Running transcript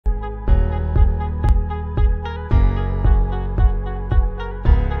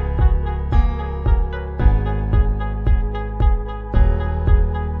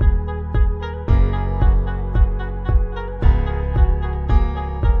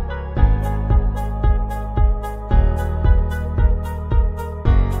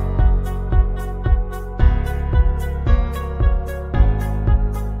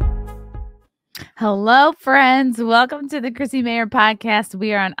Hello, friends. Welcome to the Chrissie Mayr podcast.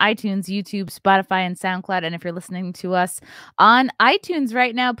 We are on iTunes, YouTube, Spotify, and SoundCloud. And if you're listening to us on iTunes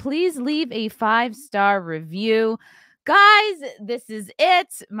right now, please leave a 5-star review. Guys, this is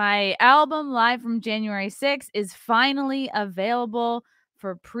it. My album, Live from January 6th, is finally available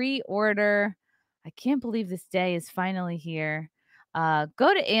for pre-order. I can't believe this day is finally here.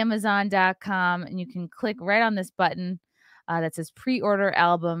 Go to Amazon.com and you can click right on this button that says pre-order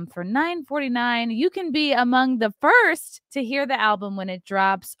album for $9.49. You can be among the first to hear the album when it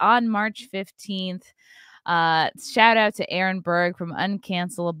drops on March 15th. Shout out to Aaron Berg from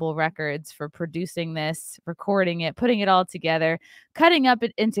Uncancelable Records for producing this, recording it, putting it all together, cutting up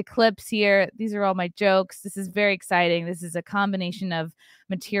it into clips here. These are all my jokes. This is very exciting. This is a combination of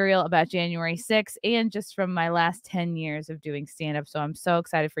material about January 6th and just from my last 10 years of doing stand-up. So I'm so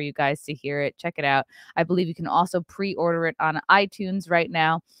excited for you guys to hear it. Check it out. I believe you can also pre-order it on iTunes right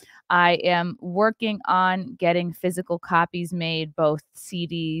now. I am working on getting physical copies made, both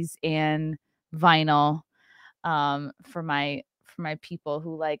CDs and vinyl, for my people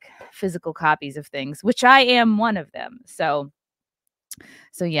who like physical copies of things, which I am one of them. So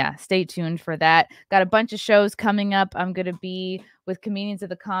yeah, stay tuned for that. Got a bunch of shows coming up. I'm going to be with Comedians of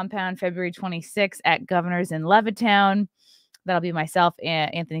the Compound February 26th at Governor's in Levittown. That'll be myself,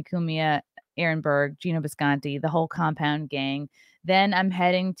 Anthony Cumia, Aaron Berg, Gino Visconti, the whole Compound gang. Then I'm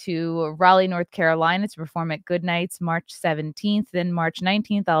heading to Raleigh, North Carolina to perform at Good Nights March 17th. Then March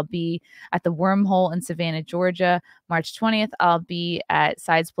 19th, I'll be at the Wormhole in Savannah, Georgia. March 20th, I'll be at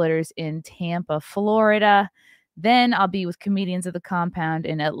Side Splitters in Tampa, Florida. Then I'll be with Comedians of the Compound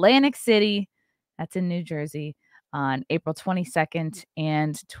in Atlantic City. That's in New Jersey on April 22nd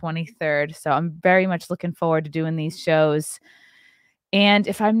and 23rd. So I'm very much looking forward to doing these shows. And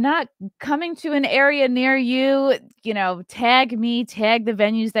if I'm not coming to an area near you, tag me, tag the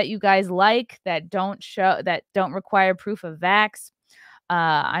venues that you guys like that don't require proof of vax.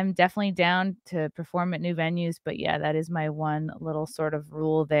 I'm definitely down to perform at new venues, but yeah, that is my one little sort of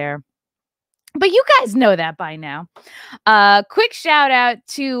rule there. But you guys know that by now. Quick shout out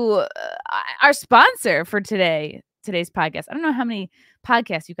to our sponsor for today's podcast. I don't know how many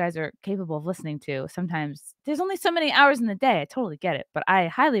podcasts you guys are capable of listening to. Sometimes there's only so many hours in the day. I totally get it. But I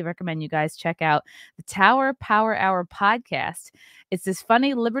highly recommend you guys check out the Tower Power Hour podcast. It's this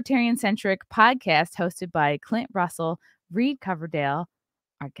funny libertarian-centric podcast hosted by Clint Russell, Reed Coverdale,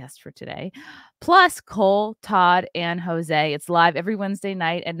 our guest for today, plus Cole, Todd, and Jose. It's live every Wednesday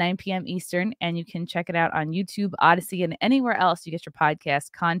night at 9 p.m. Eastern, and you can check it out on YouTube, Odyssey, and anywhere else you get your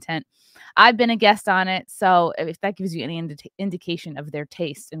podcast content. I've been a guest on it, so if that gives you any indication of their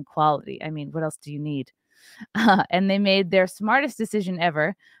taste and quality, I mean, what else do you need? And they made their smartest decision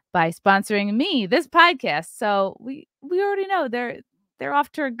ever by sponsoring me, this podcast. So we already know they're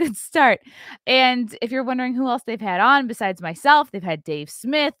off to a good start. And if you're wondering who else they've had on besides myself, they've had Dave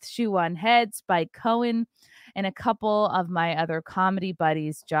Smith, Shoe on Head, Spike Cohen, and a couple of my other comedy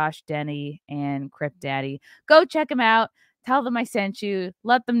buddies, Josh Denny and Crip Daddy. Go check them out. Tell them I sent you.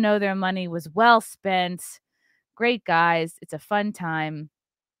 Let them know their money was well spent. Great guys. It's a fun time.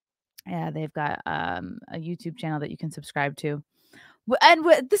 Yeah, they've got a YouTube channel that you can subscribe to. And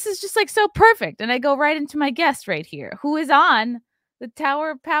this is just like so perfect. And I go right into my guest right here, who is on the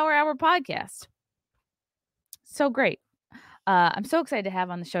Tower Power Hour podcast. So great. I'm so excited to have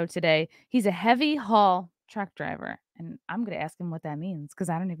on the show today. He's a heavy haul truck driver, and I'm going to ask him what that means because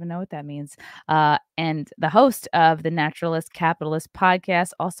I don't even know what that means. And the host of the Naturalist Capitalist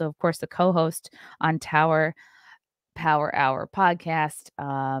podcast, also, of course, the co-host on Tower Power Hour podcast,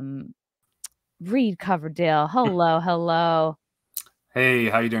 Reed Coverdale. Hello. Hey,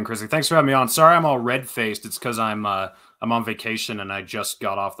 how you doing, Chrissie? Thanks for having me on. Sorry I'm all red-faced. It's because I'm on vacation and I just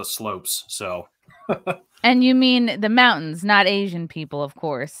got off the slopes, so. And you mean the mountains, not Asian people, of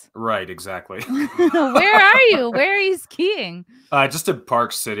course. Right, exactly. Where are you? Where are you skiing? Just in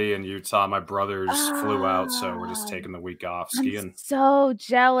Park City in Utah. My brothers flew out, so we're just taking the week off skiing. I'm so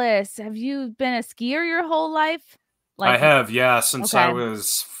jealous. Have you been a skier your whole life? I have, yeah, since I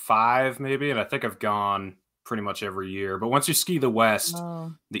was 5, maybe, and I think I've gone pretty much every year. But once you ski the West,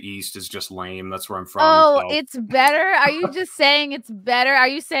 the East is just lame. That's where I'm from. Oh, so. It's better? Are you just saying it's better? Are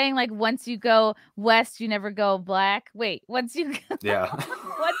you saying like once you go West, you never go black? Wait, once you go,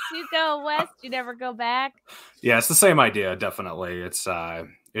 once you go West, you never go back? Yeah, it's the same idea, definitely. It's a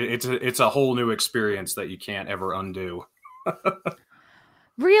whole new experience that you can't ever undo.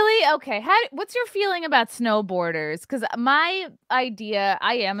 Really? Okay. What's your feeling about snowboarders? Because my idea,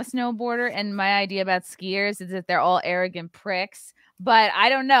 I am a snowboarder, and my idea about skiers is that they're all arrogant pricks. But I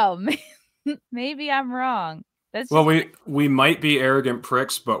don't know. Maybe I'm wrong. That's just well, we might be arrogant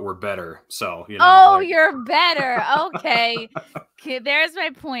pricks, but we're better. So, you know. Oh, like... you're better. Okay. There's my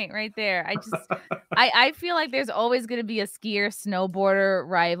point right there. I feel like there's always going to be a skier snowboarder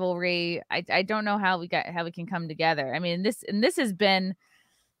rivalry. I don't know how we can come together. I mean, this has been,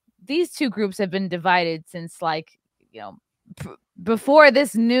 these two groups have been divided since, like, you know, before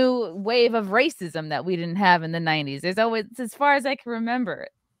this new wave of racism that we didn't have in the 90s. There's always, as far as I can remember,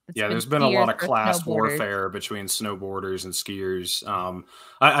 there's been a lot of class warfare between snowboarders and skiers.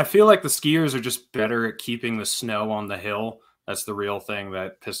 I feel like the skiers are just better at keeping the snow on the hill. That's the real thing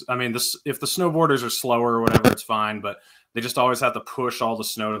that I mean, if the snowboarders are slower or whatever, it's fine, but they just always have to push all the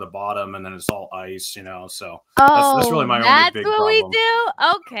snow to the bottom, and then it's all ice, you know. So that's really my only big problem. That's what we do?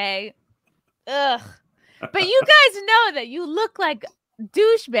 Okay. Ugh. But you guys know that you look like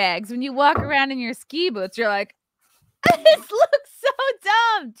douchebags when you walk around in your ski boots. You're like, this looks so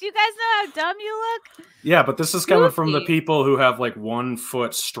dumb. Do you guys know how dumb you look? Yeah, but this is coming from the people who have like one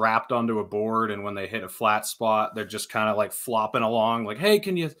foot strapped onto a board, and when they hit a flat spot, they're just kind of like flopping along. Like, hey,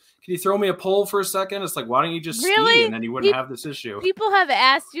 can you throw me a pole for a second? It's like, why don't you just ski, and then you wouldn't have this issue. People have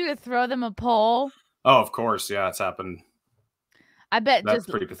asked you to throw them a pole. Oh, of course, yeah, it's happened. I bet that's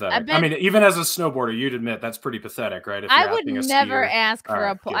pretty pathetic. I mean, even as a snowboarder, you'd admit that's pretty pathetic, right? If I would never ask for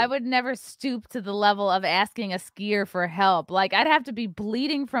a pole. I would never stoop to the level of asking a skier for help. Like, I'd have to be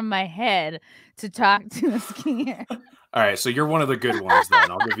bleeding from my head to talk to a skier. All right, so you're one of the good ones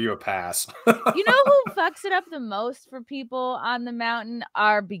then. I'll give you a pass. You know who fucks it up the most for people on the mountain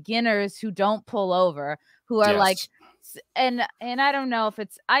are beginners who don't pull over, who are like, and I don't know if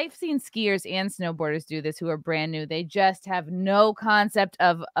it's, I've seen skiers and snowboarders do this who are brand new. They just have no concept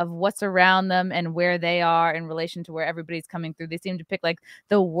of what's around them and where they are in relation to where everybody's coming through. They seem to pick like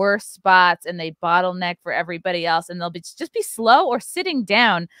the worst spots, and they bottleneck for everybody else, and they'll just be slow or sitting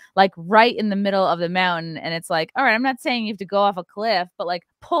down like right in the middle of the mountain. And it's like, all right, I'm not saying you have to go off a cliff, but like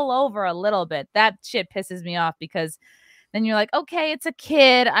pull over a little bit. That shit pisses me off, because then you're like, okay, it's a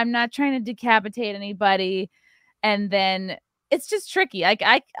kid. I'm not trying to decapitate anybody. And then it's just tricky. Like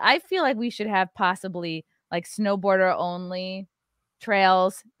I feel like we should have possibly like snowboarder only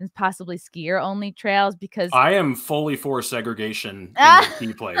trails and possibly skier only trails, because I am fully for segregation in the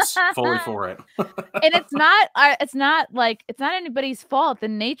ski place. Fully for it. And it's not anybody's fault. The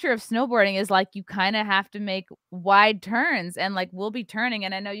nature of snowboarding is like you kind of have to make wide turns, and like we'll be turning,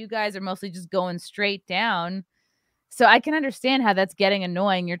 and I know you guys are mostly just going straight down. So I can understand how that's getting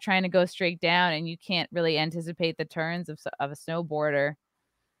annoying. You're trying to go straight down and you can't really anticipate the turns of a snowboarder.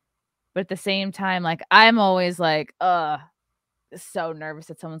 But at the same time, like I'm always like, so nervous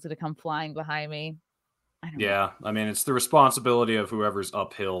that someone's going to come flying behind me. I mean, it's the responsibility of whoever's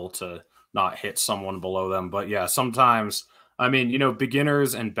uphill to not hit someone below them. But yeah, sometimes, I mean, you know,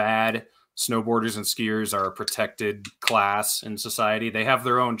 beginners and bad snowboarders and skiers are a protected class in society. They have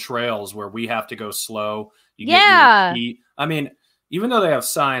their own trails where we have to go slow. I mean, even though they have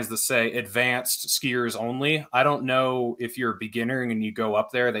signs that say advanced skiers only, I don't know if you're a beginner and you go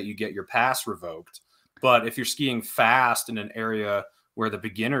up there that you get your pass revoked. But if you're skiing fast in an area where the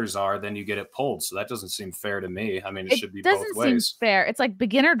beginners are, then you get it pulled. So that doesn't seem fair to me. I mean, it should be both ways. It doesn't seem fair. It's like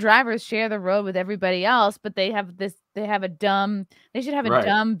beginner drivers share the road with everybody else, but they should have a dumb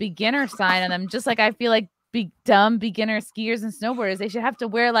beginner sign on them. Just like I feel like dumb beginner skiers and snowboarders, they should have to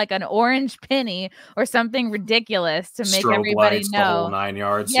wear like an orange penny or something ridiculous to make everybody know. The whole 9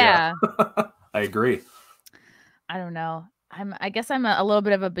 yards. Yeah. I agree. I don't know. I guess I'm a little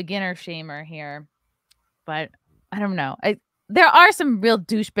bit of a beginner shamer here, but I don't know. There are some real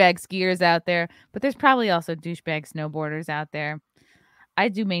douchebag skiers out there, but there's probably also douchebag snowboarders out there. I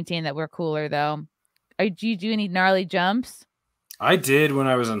do maintain that we're cooler though. Do you do any gnarly jumps? I did when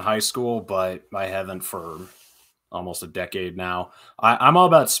I was in high school, but I haven't for almost a decade now. I'm all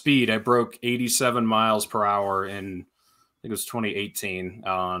about speed. I broke 87 miles per hour in, I think it was 2018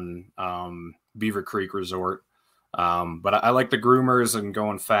 on Beaver Creek Resort. But I like the groomers and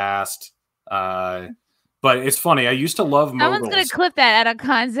going fast. But it's funny. I used to love moguls. Someone's going to clip that out of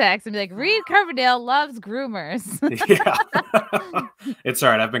context and be like, Reed Coverdale loves groomers. Yeah. It's all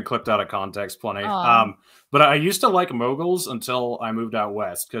right. I've been clipped out of context plenty. But I used to like moguls until I moved out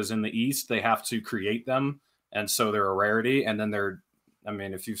west, because in the East, they have to create them. And so they're a rarity. And then I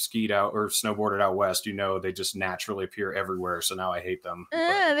mean, if you've skied out or snowboarded out west, you know they just naturally appear everywhere. So now I hate them.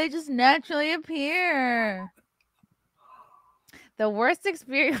 They just naturally appear. The worst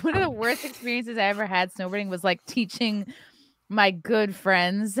experience, one of the worst experiences I ever had snowboarding was like teaching my good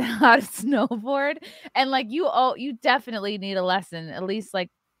friends how to snowboard. And like you definitely need a lesson, at least like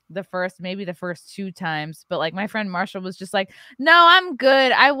maybe the first 2 times, but like my friend Marshall was just like, "No, I'm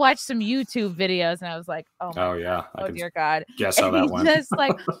good. I watched some YouTube videos," and I was like, "Oh my yeah, oh dear God." guess And how that he went. just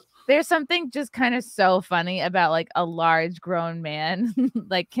like there's something just kind of so funny about like a large grown man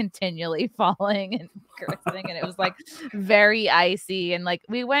like continually falling and cursing, and it was like very icy. And like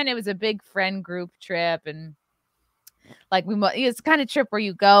we went, it was a big friend group trip, and like it's kind of trip where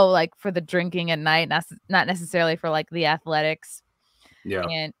you go like for the drinking at night, not necessarily for like the athletics. Yeah.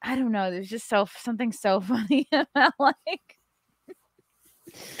 And I don't know, there's just something so funny about like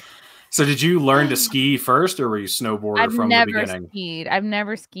So did you learn to ski first, or were you snowboarder from the beginning? I've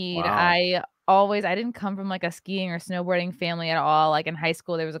never skied. Wow. I didn't come from like a skiing or snowboarding family at all. Like in high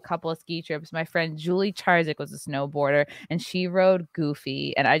school, there was a couple of ski trips. My friend Julie Charzik was a snowboarder, and she rode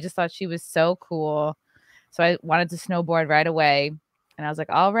Goofy, and I just thought she was so cool. So I wanted to snowboard right away. And I was like,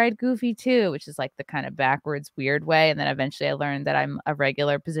 I'll ride Goofy too, which is like the kind of backwards, weird way. And then eventually I learned that I'm a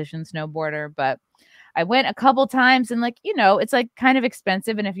regular position snowboarder. But I went a couple times, and like, you know, it's like kind of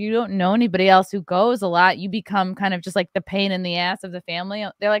expensive. And if you don't know anybody else who goes a lot, you become kind of just like the pain in the ass of the family.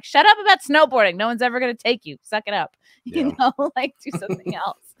 They're like, shut up about snowboarding. No one's ever going to take you. Suck it up. Yeah. You know, like do something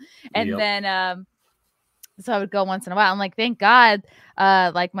else. And then, so I would go once in a while. I'm like, thank God,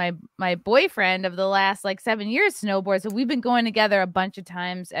 like my boyfriend of the last like 7 years snowboards. So we've been going together a bunch of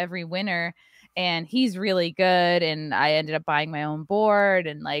times every winter, and he's really good. And I ended up buying my own board,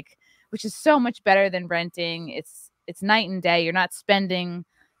 and like, which is so much better than renting. It's night and day. You're not spending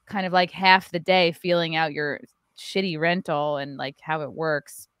kind of like half the day feeling out your shitty rental and like how it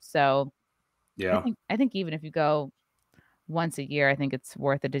works. So yeah, I think even if you go once a year, I think it's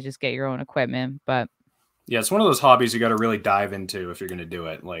worth it to just get your own equipment. But yeah, it's one of those hobbies you got to really dive into if you're going to do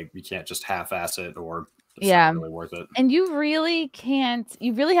it. Like you can't just half-ass it, or it's not really worth it. And you really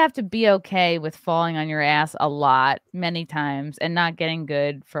have to be okay with falling on your ass a lot, many times, and not getting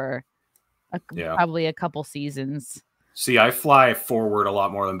good for probably a couple seasons. See, I fly forward a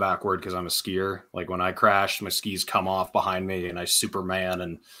lot more than backward because I'm a skier. Like when I crash, my skis come off behind me, and I Superman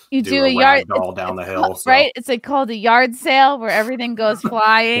and you do a yard ragdoll down the hill. Right? It's like called a yard sale where everything goes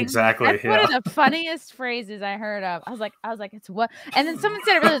flying. Exactly. That's one of the funniest phrases I heard of. I was like, it's what? And then someone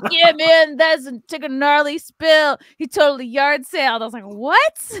said it really, yeah, man, took a gnarly spill. He totally yard sailed. I was like,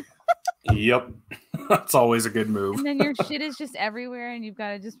 what? Yep. That's always a good move. And then your shit is just everywhere, and you've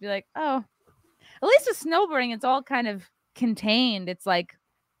got to just be like, oh. At least with snowboarding, it's all kind of contained. It's like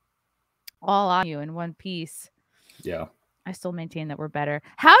all on you in one piece. Yeah. I still maintain that we're better.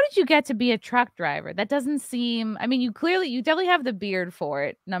 How did you get to be a truck driver? That doesn't seem, I mean, you definitely have the beard for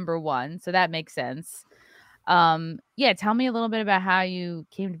it, number one. So that makes sense. Yeah, tell me a little bit about how you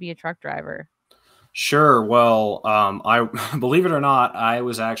came to be a truck driver. Sure. Well, I believe it or not, I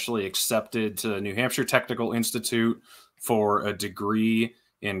was actually accepted to New Hampshire Technical Institute for a degree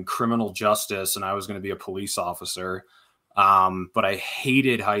in criminal justice, and I was going to be a police officer. But I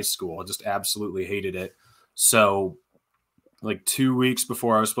hated high school. I just absolutely hated it. So like 2 weeks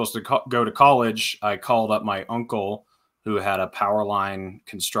before I was supposed to go to college, I called up my uncle, who had a power line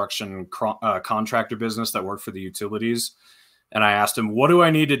construction contractor business that worked for the utilities. And I asked him, what do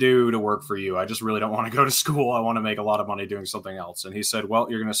I need to do to work for you? I just really don't want to go to school. I want to make a lot of money doing something else. And he said, well,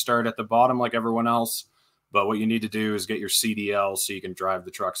 you're going to start at the bottom like everyone else, but what you need to do is get your CDL so you can drive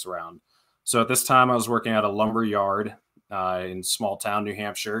the trucks around. So at this time I was working at a lumber yard in small town, New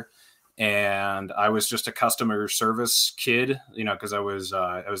Hampshire. And I was just a customer service kid, you know, because I was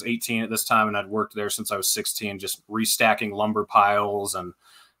 18 at this time, and I'd worked there since I was 16, just restacking lumber piles and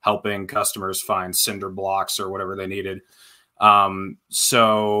helping customers find cinder blocks or whatever they needed.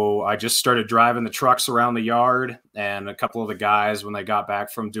 So I just started driving the trucks around the yard, and a couple of the guys, when they got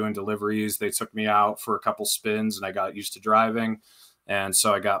back from doing deliveries, they took me out for a couple spins, and I got used to driving. And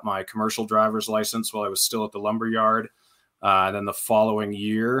so I got my commercial driver's license while I was still at the lumber yard. And then the following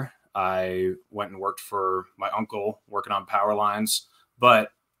year, I went and worked for my uncle working on power lines.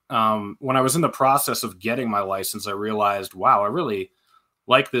 But when I was in the process of getting my license, I realized, wow, I really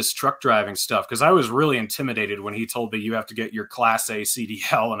like this truck driving stuff, because I was really intimidated when he told me you have to get your Class A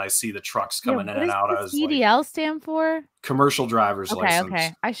CDL, and I see the trucks coming in and out. What does CDL stand for? Commercial driver's license.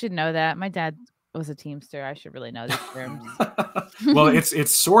 Okay. I should know that. My dad was a Teamster. I should really know these terms. Well,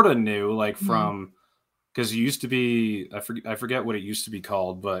 it's sort of new, like from, because it used to be, I forget what it used to be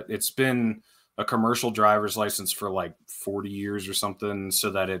called, but it's been a commercial driver's license for like 40 years or something,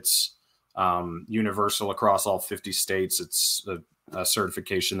 so that it's universal across all 50 states. It's a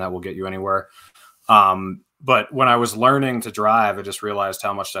certification that will get you anywhere. But when I was learning to drive, I just realized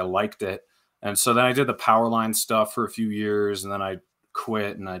how much I liked it. And so then I did the power line stuff for a few years, and then I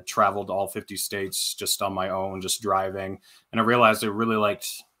quit and I traveled all 50 states just on my own, just driving. And I realized I really liked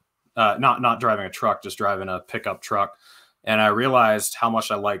not driving a truck, just driving a pickup truck. And I realized how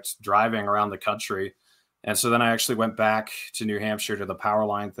much I liked driving around the country. And so then I actually went back to New Hampshire to the power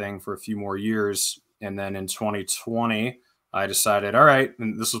line thing for a few more years. And then in 2020, I decided, all right,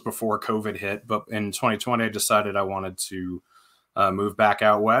 and this was before COVID hit, but in 2020, I decided I wanted to move back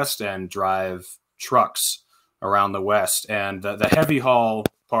out west and drive trucks around the west. And the heavy haul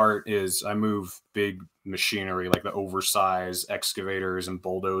part is I move big machinery, like the oversized excavators and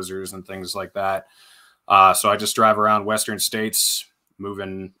bulldozers and things like that. So I just drive around Western states,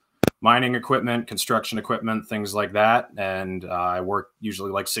 moving mining equipment, construction equipment, things like that. And I work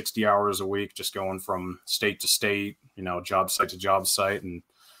usually like 60 hours a week, just going from state to state, job site to job site. And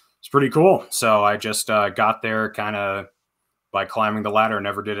it's pretty cool. So I just got there kind of by climbing the ladder,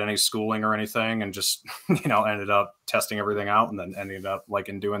 never did any schooling or anything, and just, ended up testing everything out and then ended up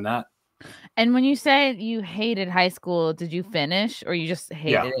liking doing that. And when you say you hated high school, did you finish or you just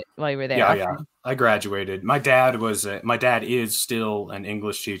hated it while you were there? Yeah, yeah. I graduated. My dad is still an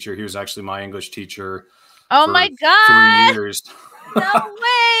English teacher. He was actually my English teacher. Oh my God. 3 years. No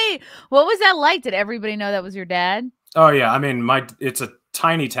way. What was that like? Did everybody know that was your dad? Oh yeah. I mean, it's a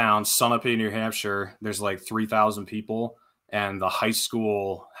tiny town, Sunapee, New Hampshire. There's like 3,000 people. And the high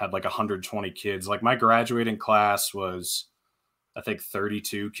school had like 120 kids. Like my graduating class was, I think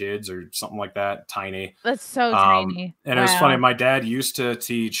 32 kids or something like that. Tiny. That's so tiny. And It was funny. My dad used to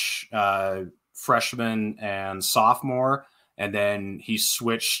teach freshman and sophomore, and then he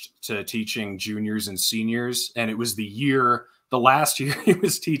switched to teaching juniors and seniors. And it was the last year he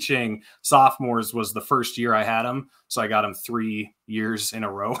was teaching sophomores was the first year I had him. So I got him 3 years in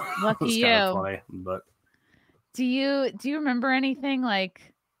a row. Lucky it was you. kind of funny, but do you remember anything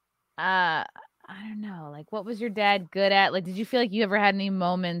like I don't know, like what was your dad good at? Like, did you feel like you ever had any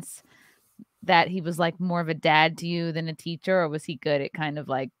moments that he was like more of a dad to you than a teacher, or was he good at kind of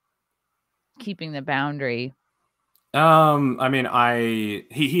like keeping the boundary? I mean,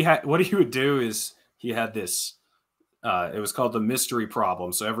 he had, what he would do is he had this, it was called the mystery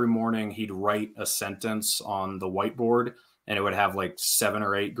problem. So every morning he'd write a sentence on the whiteboard and it would have like 7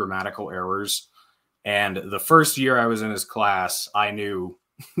 or 8 grammatical errors. And the first year I was in his class, I knew,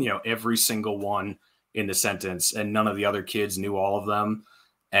 every single one in the sentence, and none of the other kids knew all of them.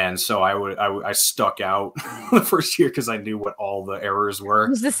 And so I stuck out the first year because I knew what all the errors were.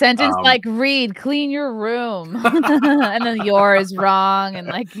 Was the sentence like, read, clean your room? And then yours wrong, and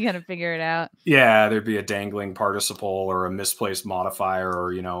like you gotta figure it out. Yeah, there'd be a dangling participle or a misplaced modifier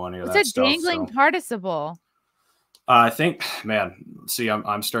or, any of that stuff. What's a dangling participle? I think, man, see,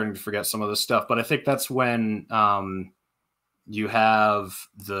 I'm starting to forget some of this stuff, but I think that's when you have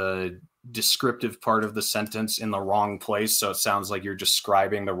the descriptive part of the sentence in the wrong place. So it sounds like you're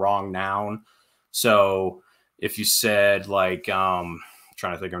describing the wrong noun. So if you said like, trying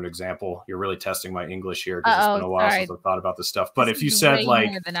to think of an example, you're really testing my English here because it's been a while since I've thought about this stuff. But if you said like,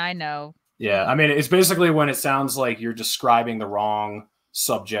 more than I know. Yeah. I mean, it's basically when it sounds like you're describing the wrong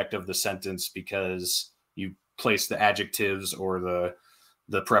subject of the sentence because you place the adjectives or the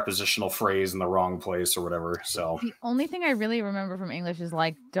prepositional phrase in the wrong place or whatever. So the only thing I really remember from English is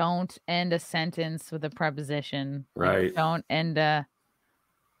like, don't end a sentence with a preposition. Right. Like, don't end a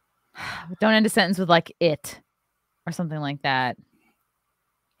sentence with like it or something like that.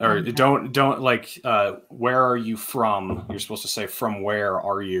 Or don't like, where are you from? You're supposed to say, from where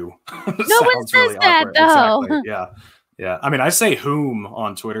are you? No one says really that though. Exactly. Yeah. Yeah. I mean, I say whom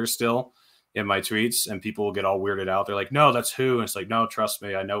on Twitter still in my tweets, and people will get all weirded out. They're like, no, that's who. And it's like, no, trust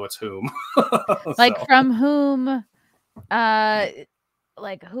me, I know it's whom. Like, so. From whom,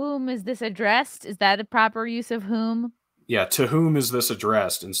 like, whom is this addressed? Is that a proper use of whom? Yeah, to whom is this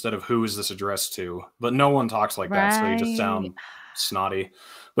addressed instead of who is this addressed to? But no one talks like that, so you just sound snotty.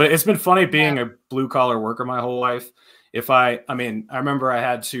 But it's been funny being a blue collar worker my whole life. I remember I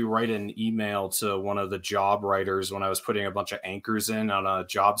had to write an email to one of the job writers when I was putting a bunch of anchors in on a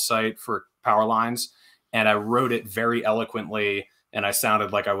job site for power lines. And I wrote it very eloquently and I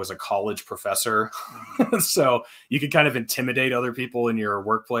sounded like I was a college professor. So you could kind of intimidate other people in your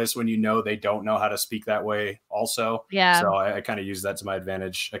workplace when they don't know how to speak that way also. Yeah. So I kind of use that to my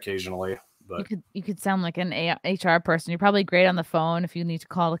advantage occasionally. But you could sound like an HR person. You're probably great on the phone if you need to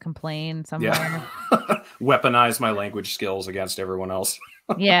call to complain somewhere. Yeah. Weaponize my language skills against everyone else.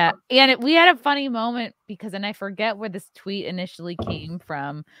 Yeah. And we had a funny moment because, and I forget where this tweet initially came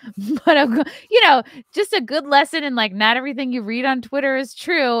from, but just a good lesson in like, not everything you read on Twitter is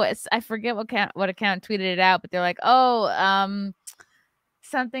true. I forget what account tweeted it out, but they're like,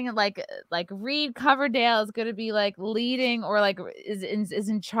 something like Reed Coverdale is going to be like leading or like is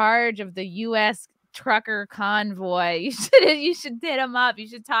in charge of the U.S. trucker convoy. You should hit him up. You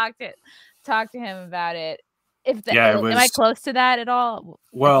should talk to him about it. Am I close to that at all?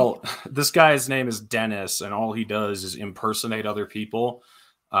 Well, this guy's name is Dennis, and all he does is impersonate other people.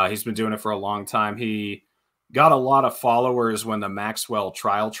 He's been doing it for a long time. He got a lot of followers when the Maxwell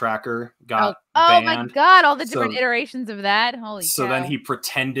trial tracker got banned. Oh my God, all the different iterations of that. Holy cow. Then he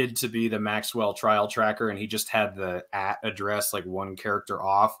pretended to be the Maxwell trial tracker, and he just had the @ like one character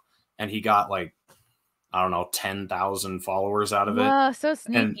off, and he got like, I don't know, 10,000 followers out of it. Oh, so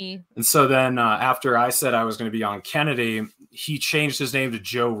sneaky. And so then after I said I was going to be on Kennedy, he changed his name to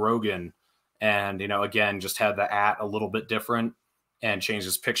Joe Rogan, and, you know, again, just had the @ a little bit different and changed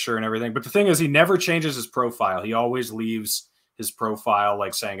his picture and everything. But the thing is, he never changes his profile. He always leaves his profile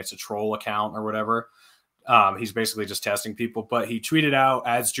like saying it's a troll account or whatever. He's basically just testing people. But he tweeted out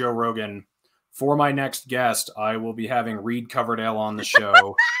as Joe Rogan, "For my next guest, I will be having Reed Coverdale on the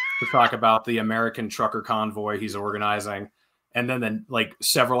show to talk about the American trucker convoy he's organizing." And then like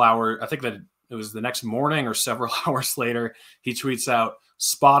several hours, I think that it was the next morning or several hours later, he tweets out,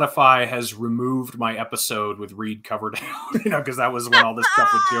 "Spotify has removed my episode with Reed Coverdale," you know, because that was when all this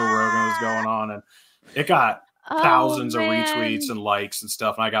stuff with Joe Rogan was going on, and it got thousands of retweets and likes and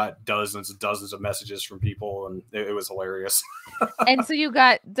stuff. And I got dozens and dozens of messages from people, and it was hilarious. And so you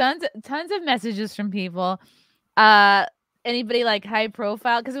got tons of messages from people. Anybody like high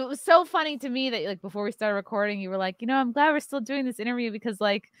profile? Because it was so funny to me that like before we started recording, you were like, you know, I'm glad we're still doing this interview because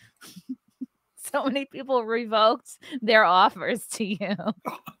like so many people revoked their offers to you.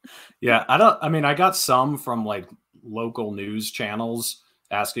 Yeah, I got some from like local news channels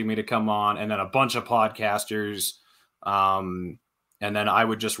asking me to come on, and then a bunch of podcasters. And then I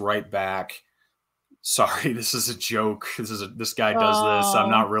would just write back, "Sorry, this is a joke. This guy does this.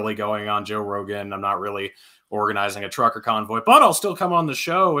 I'm not really going on Joe Rogan. I'm not really organizing a trucker convoy, but I'll still come on the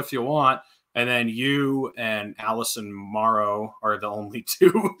show if you want." And then you and Allison Morrow are the only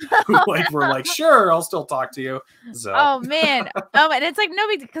two who like were like, "Sure, I'll still talk to you." So. Oh man. And it's like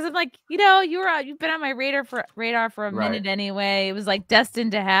nobody, because I'm like, you know, you've been on my radar for a minute anyway. It was like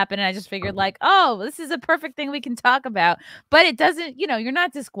destined to happen, and I just figured like, oh, this is a perfect thing we can talk about. But it doesn't, you know, you're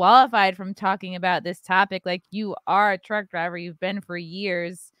not disqualified from talking about this topic. Like, you are a truck driver, you've been for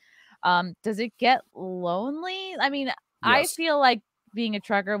years. Does it get lonely? I mean, yes. I feel like being a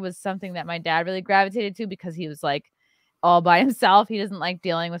trucker was something that my dad really gravitated to because he was like all by himself. He doesn't like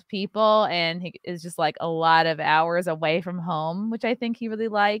dealing with people, and he is just like a lot of hours away from home, which I think he really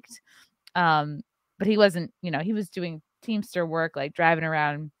liked. But he wasn't, you know, he was doing Teamster work, like driving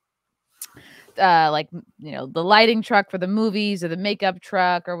around, like, you know, the lighting truck for the movies or the makeup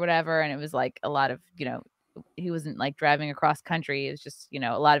truck or whatever. And it was like a lot of, you know, he wasn't like driving across country. It was just, you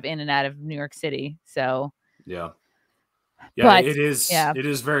know, a lot of in and out of New York City. So yeah, but, it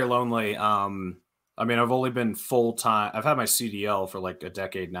is very lonely. I mean, I've only been full-time. I've had my CDL for like a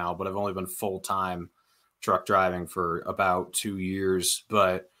decade now, but I've only been full-time truck driving for about 2 years.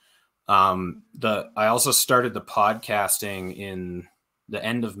 But I also started the podcasting in the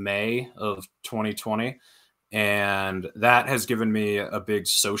end of May of 2020, and that has given me a big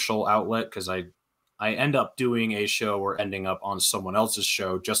social outlet because I end up doing a show or ending up on someone else's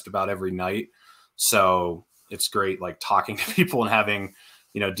show just about every night. So it's great, like talking to people and having,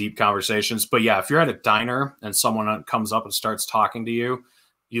 you know, deep conversations. But yeah, if you're at a diner and someone comes up and starts talking to you,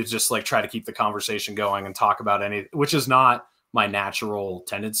 you just like try to keep the conversation going and talk about anything, which is not my natural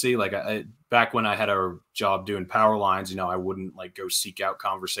tendency. Like back when I had a job doing power lines, you know, I wouldn't like go seek out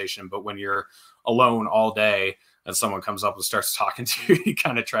conversation. But when you're alone all day and someone comes up and starts talking to you, you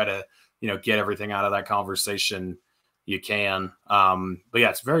kind of try to, you know, get everything out of that conversation you can. But yeah,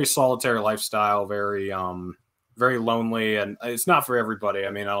 it's very solitary lifestyle, very lonely, and it's not for everybody.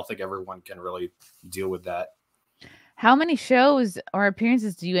 I mean, I don't think everyone can really deal with that. How many shows or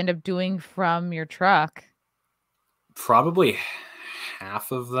appearances do you end up doing from your truck? Probably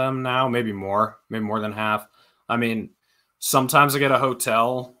half of them now, maybe more than half. I mean, sometimes I get a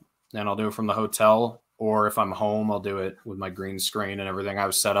hotel and I'll do it from the hotel, or if I'm home, I'll do it with my green screen and everything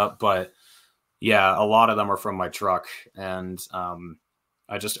I've set up. But yeah, a lot of them are from my truck, and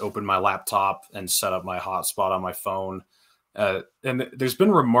I just open my laptop and set up my hotspot on my phone. And there's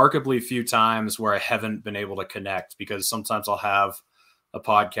been remarkably few times where I haven't been able to connect, because sometimes I'll have a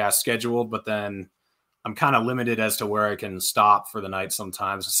podcast scheduled, but then I'm kind of limited as to where I can stop for the night.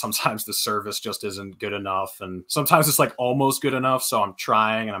 Sometimes the service just isn't good enough. And sometimes it's like almost good enough. So I'm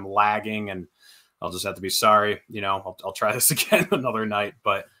trying and I'm lagging, and I'll just have to be sorry. You know, I'll try this again another night,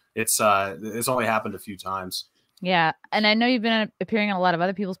 but it's only happened a few times. Yeah. And I know you've been appearing on a lot of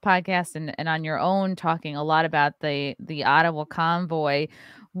other people's podcasts and on your own, talking a lot about the Ottawa convoy.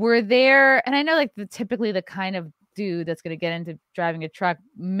 were there, and I know like typically the kind of dude that's going to get into driving a truck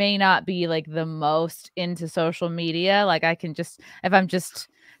may not be like the most into social media. Like I can just, if I'm just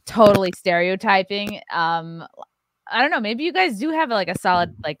totally stereotyping, I don't know, maybe you guys do have like a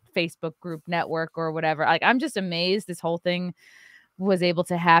solid like Facebook group network or whatever. Like I'm just amazed this whole thing was able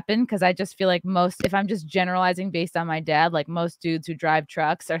to happen, because I just feel like most, if I'm just generalizing based on my dad, like most dudes who drive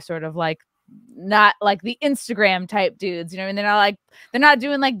trucks are sort of like not like the Instagram type dudes, you know, and they're not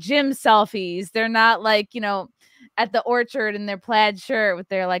doing like gym selfies. They're not like, you know, at the orchard in their plaid shirt with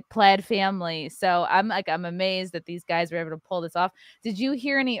their like plaid family. So I'm amazed that these guys were able to pull this off. Did you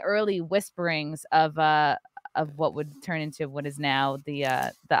hear any early whisperings of what would turn into what is now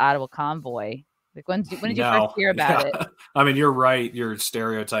the Ottawa Convoy? Like when did you first hear about it? I mean, you're right. Your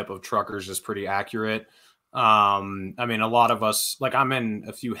stereotype of truckers is pretty accurate. I mean, a lot of us, like I'm in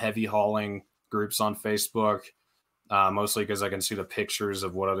a few heavy hauling groups on Facebook, mostly because I can see the pictures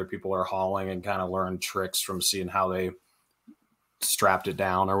of what other people are hauling and kind of learn tricks from seeing how they strapped it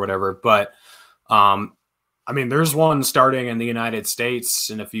down or whatever. But I mean, there's one starting in the United States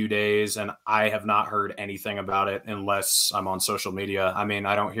in a few days, and I have not heard anything about it unless I'm on social media. I mean,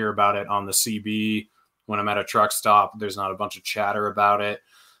 I don't hear about it on the CB. When I'm at a truck stop, there's not a bunch of chatter about it.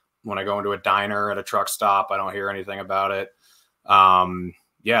 When I go into a diner at a truck stop, I don't hear anything about it.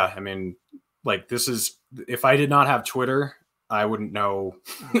 Yeah, I mean, like this is, if I did not have Twitter, I wouldn't know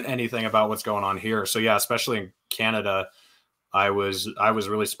anything about what's going on here. So yeah, especially in Canada, I was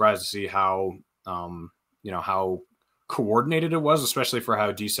really surprised to see how, you know, how coordinated it was, especially for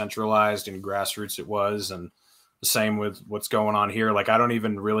how decentralized and grassroots it was. And the same with what's going on here. Like, I don't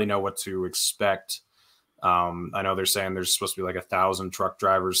even really know what to expect. I know they're saying there's supposed to be like 1,000 truck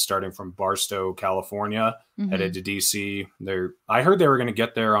drivers starting from Barstow, California, headed to DC. I heard they were going to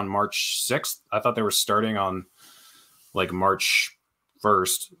get there on March 6th. I thought they were starting on like March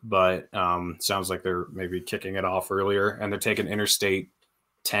 1st, but sounds like they're maybe kicking it off earlier, and they're taking Interstate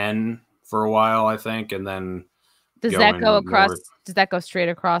 10 for a while, I think, and then does that go across north. Does that go straight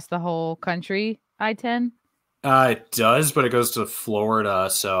across the whole country, I-10? It does, but it goes to Florida,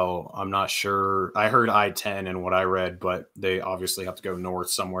 so I'm not sure. I heard I-10 in what I read, but they obviously have to go north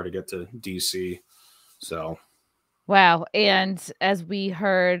somewhere to get to DC. So, wow. And as we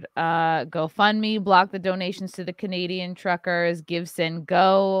heard, GoFundMe blocked the donations to the Canadian truckers. GiveSend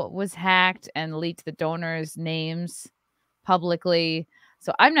Go was hacked and leaked the donors' names publicly.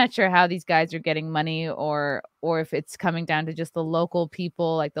 So I'm not sure how these guys are getting money, or if it's coming down to just the local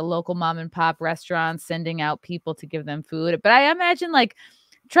people, like the local mom and pop restaurants sending out people to give them food. But I imagine like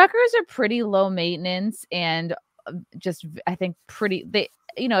truckers are pretty low maintenance and just, I think they,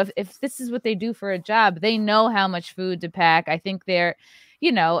 you know, if this is what they do for a job, they know how much food to pack. I think they're,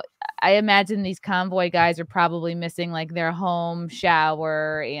 you know, I imagine these convoy guys are probably missing like their home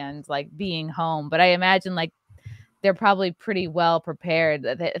shower and like being home. But I imagine like they're probably pretty well prepared.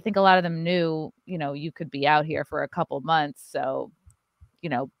 I think a lot of them knew, you know, you could be out here for a couple months. So, you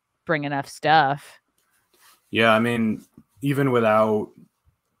know, bring enough stuff. Yeah, I mean, even without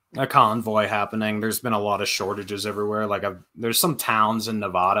a convoy happening, there's been a lot of shortages everywhere. Like there's some towns in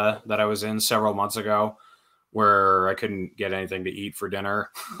Nevada that I was in several months ago where I couldn't get anything to eat for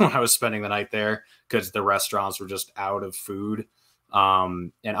dinner when I was spending the night there because the restaurants were just out of food.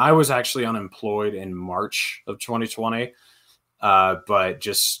 And I was actually unemployed in March of 2020, but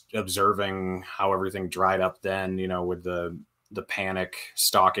just observing how everything dried up then, you know, with the panic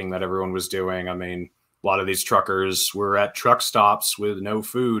stocking that everyone was doing. I mean, a lot of these truckers were at truck stops with no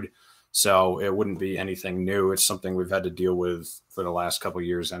food, so it wouldn't be anything new. It's something we've had to deal with for the last couple of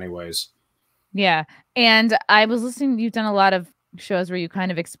years anyways. Yeah. And I was listening, you've done a lot of shows where you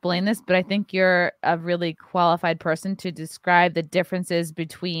kind of explain this, but I think you're a really qualified person to describe the differences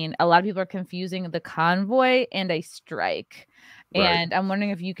between, a lot of people are confusing the convoy and a strike. Right. And I'm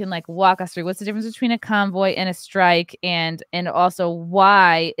wondering if you can like walk us through what's the difference between a convoy and a strike, and also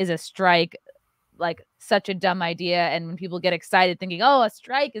why is a strike like such a dumb idea? And when people get excited thinking, oh, a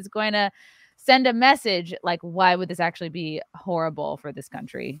strike is going to send a message, like why would this actually be horrible for this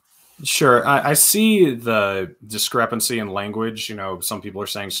country? Sure. I see the discrepancy in language. You know, some people are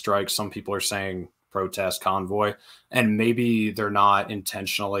saying strike, some people are saying protest, convoy, and maybe they're not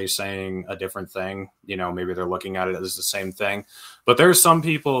intentionally saying a different thing. You know, maybe they're looking at it as the same thing. But there's some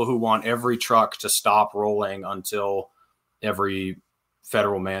people who want every truck to stop rolling until every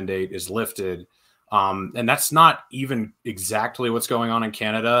federal mandate is lifted. And that's not even exactly what's going on in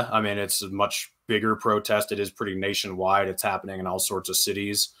Canada. I mean, it's a much bigger protest. It is pretty nationwide. It's happening in all sorts of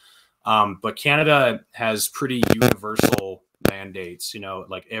cities. But Canada has pretty universal mandates, you know,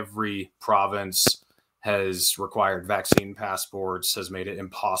 like every province has required vaccine passports, has made it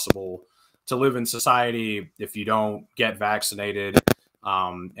impossible to live in society if you don't get vaccinated.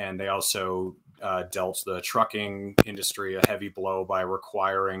 And they also dealt the trucking industry a heavy blow by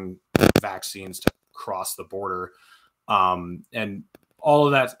requiring vaccines to cross the border. And all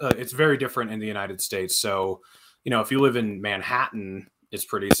of that, it's very different in the United States. So, if you live in Manhattan, it's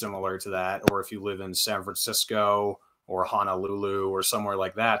pretty similar to that. Or if you live in San Francisco or Honolulu or somewhere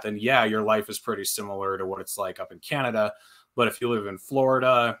like that, then yeah, your life is pretty similar to what it's like up in Canada. But if you live in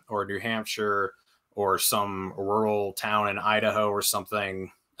Florida or New Hampshire or some rural town in Idaho or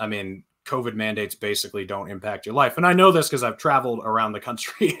something, I mean, COVID mandates basically don't impact your life. And I know this because I've traveled around the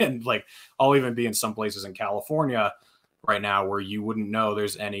country, and like I'll even be in some places in California right now where you wouldn't know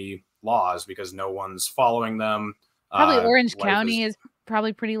there's any laws because no one's following them. Probably Orange County is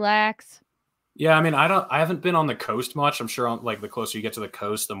probably pretty lax. Yeah, I mean, I haven't been on the coast much. I'm sure like the closer you get to the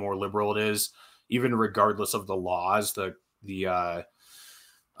coast, the more liberal it is, even regardless of the laws.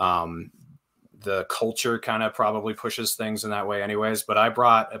 The culture kind of probably pushes things in that way anyways. But I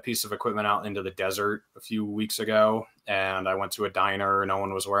brought a piece of equipment out into the desert a few weeks ago, and I went to a diner. No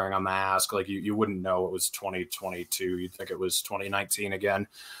one was wearing a mask. Like you wouldn't know it was 2022. You'd think it was 2019 again.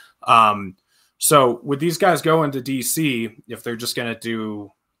 So with these guys going to DC, if they're just going to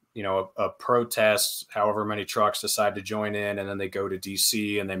do, a protest, however many trucks decide to join in, and then they go to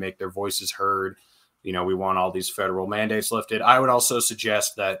DC and they make their voices heard, we want all these federal mandates lifted. I would also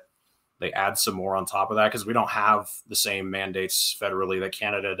suggest that they add some more on top of that, because we don't have the same mandates federally that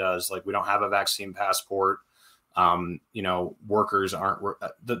Canada does. Like we don't have a vaccine passport. Workers aren't,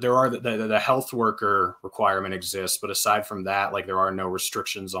 there are the health worker requirement exists, but aside from that, like there are no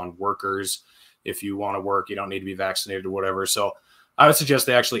restrictions on workers. If you want to work, you don't need to be vaccinated or whatever. So I would suggest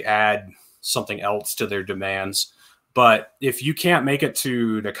they actually add something else to their demands. But if you can't make it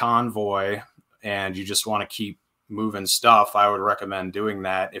to the convoy and you just want to keep moving stuff, I would recommend doing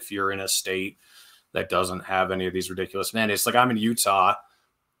that if you're in a state that doesn't have any of these ridiculous mandates. Like I'm in Utah.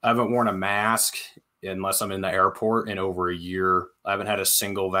 I haven't worn a mask unless I'm in the airport in over a year. I haven't had a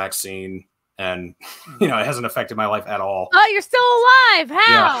single vaccine, and it hasn't affected my life at all. Oh, you're still alive.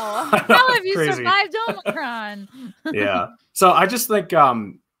 How? Yeah. How have you survived Omicron? Yeah. So I just think,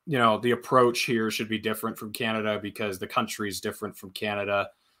 the approach here should be different from Canada because the country is different from Canada.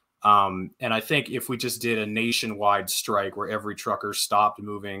 And I think if we just did a nationwide strike where every trucker stopped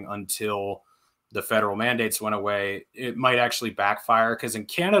moving until the federal mandates went away, it might actually backfire, because in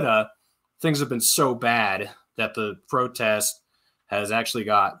Canada, things have been so bad that the protest has actually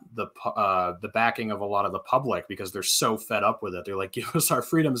got the backing of a lot of the public because they're so fed up with it. They're like, give us our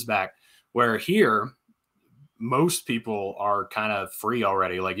freedoms back. Where here, most people are kind of free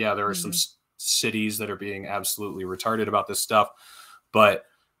already. Like, yeah, there are some cities that are being absolutely retarded about this stuff, but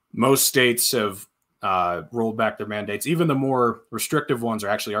most states have rolled back their mandates. Even the more restrictive ones are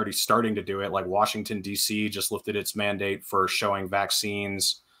actually already starting to do it. Like Washington, D.C. just lifted its mandate for showing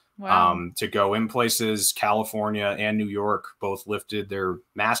vaccines to go in places. California and New York both lifted their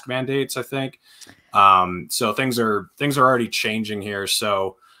mask mandates, I think. So things are already changing here.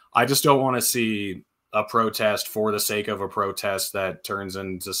 So I just don't want to see a protest for the sake of a protest that turns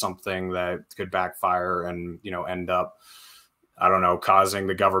into something that could backfire and, end up, I don't know, causing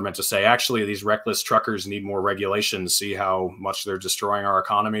the government to say, actually, these reckless truckers need more regulations. See how much they're destroying our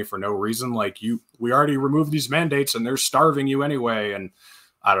economy for no reason. Like we already removed these mandates and they're starving you anyway. And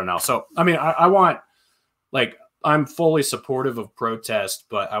I don't know. So, I mean, I want, like, I'm fully supportive of protest,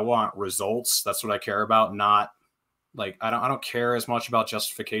 but I want results. That's what I care about. Not like, I don't care as much about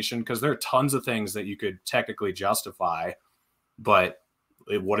justification, because there are tons of things that you could technically justify, but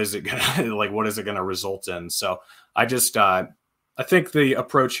what is it gonna result in? So I just, I think the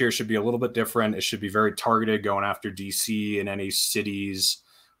approach here should be a little bit different. It should be very targeted, going after DC and any cities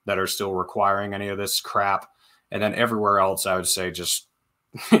that are still requiring any of this crap. And then everywhere else, I would say just,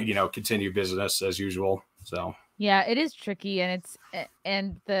 continue business as usual. So yeah, it is tricky, and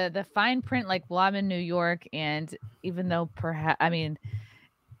the fine print, like, well, I'm in New York, and even though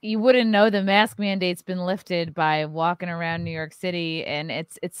you wouldn't know the mask mandate's been lifted by walking around New York City, and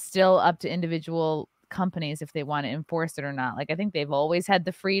it's still up to individual companies if they want to enforce it or not. Like, I think they've always had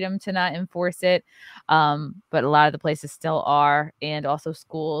the freedom to not enforce it, but a lot of the places still are, and also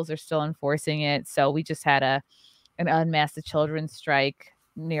schools are still enforcing it. So we just had an unmasked children's strike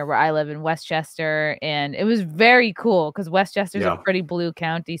near where I live in Westchester, and it was very cool because Westchester's a pretty blue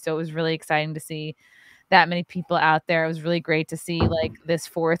county, so it was really exciting to see that many people out there. It was really great to see, like, this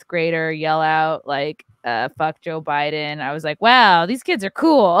 4th grader yell out, like, fuck Joe Biden. I was like, wow, these kids are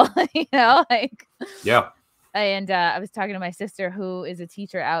cool. Yeah. And I was talking to my sister, who is a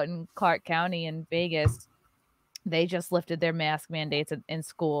teacher out in Clark County in Vegas. They just lifted their mask mandates in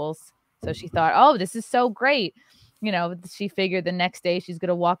schools. So she thought, oh, this is so great. You know, she figured the next day she's going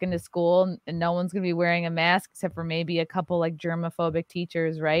to walk into school and no one's going to be wearing a mask except for maybe a couple like germophobic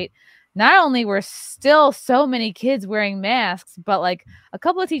teachers, right? Not only were still so many kids wearing masks, but like a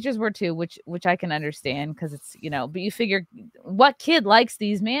couple of teachers were too, which I can understand because it's, you know, but you figure what kid likes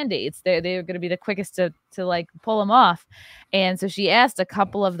these mandates? They're going to be the quickest to like pull them off. And so she asked a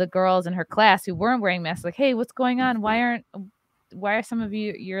couple of the girls in her class who weren't wearing masks, like, hey, what's going on? Why are some of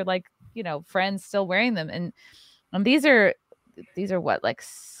your like, you know, friends still wearing them? And these are what, like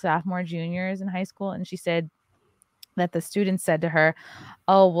sophomore, juniors in high school. And she said that the students said to her,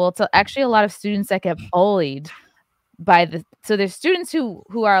 oh, well, it's actually a lot of students that get bullied by so there's students who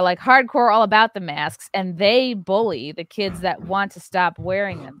are like hardcore all about the masks, and they bully the kids that want to stop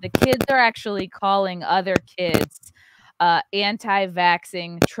wearing them. The kids are actually calling other kids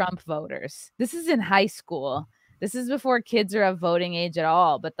anti-vaxxing Trump voters. This is in high school. This is before kids are of voting age at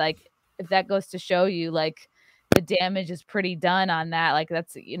all. But like, if that goes to show you, like, the damage is pretty done on that. Like,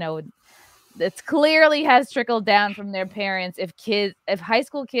 that's, you know, it's clearly has trickled down from their parents. If high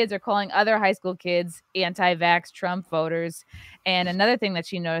school kids are calling other high school kids anti-vax Trump voters. And another thing that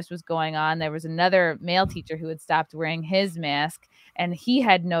she noticed was going on, there was another male teacher who had stopped wearing his mask, and he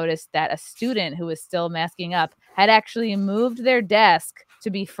had noticed that a student who was still masking up had actually moved their desk to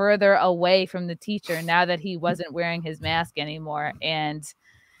be further away from the teacher now that he wasn't wearing his mask anymore. And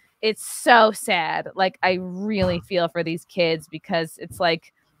it's so sad. Like, I really feel for these kids, because it's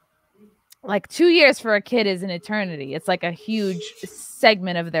like 2 years for a kid is an eternity. It's like a huge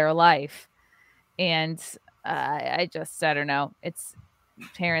segment of their life. And I don't know. It's,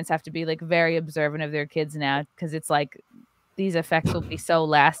 parents have to be like very observant of their kids now, because it's like these effects will be so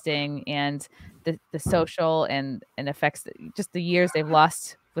lasting, and the social and effects, just the years they've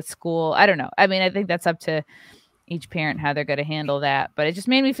lost with school. I don't know. I mean, I think that's up to each parent how they're going to handle that, but it just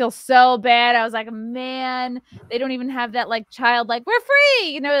made me feel so bad. I was like, man, they don't even have that like child, like, we're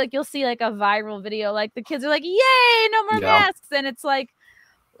free, you know, like you'll see like a viral video, like the kids are like, yay, no more masks. And it's like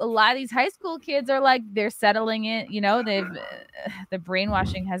a lot of these high school kids are like, they're settling it, you know, the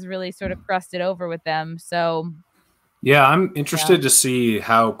brainwashing has really sort of crusted over with them. So yeah, I'm interested to see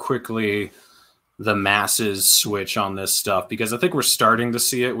how quickly the masses switch on this stuff, because I think we're starting to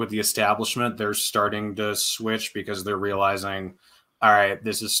see it with the establishment. They're starting to switch because they're realizing, all right,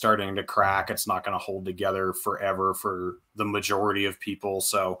 this is starting to crack. It's not going to hold together forever for the majority of people.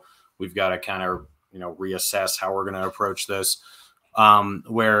 So we've got to kind of, you know, reassess how we're going to approach this.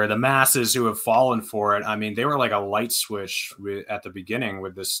 Where the masses who have fallen for it, I mean, they were like a light switch at the beginning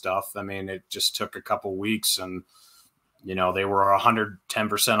with this stuff. I mean, it just took a couple weeks, and you know, they were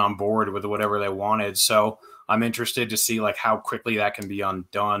 110% on board with whatever they wanted. So I'm interested to see like how quickly that can be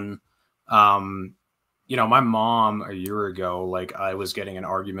undone. You know, my mom a year ago, like I was getting in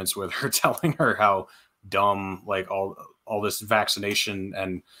arguments with her, telling her how dumb like all this vaccination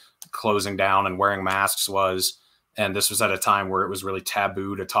and closing down and wearing masks was. And this was at a time where it was really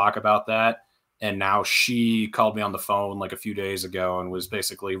taboo to talk about that. And now she called me on the phone like a few days ago and was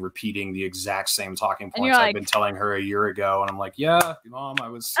basically repeating the exact same talking points I've been telling her a year ago. And I'm like, yeah, Mom, I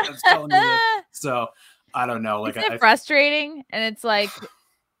was telling you that. So I don't know. Like, it's frustrating. And it's like,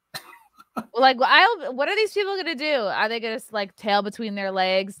 like, what are these people going to do? Are they going to like tail between their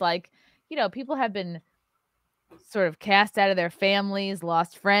legs? Like, you know, people have been sort of cast out of their families,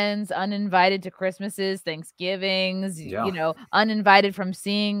 lost friends, uninvited to Christmases, Thanksgivings, you know, uninvited from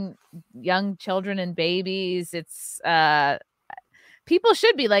seeing young children and babies. It's people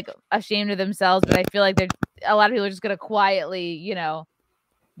should be like ashamed of themselves, but I feel like a lot of people are just going to quietly, you know,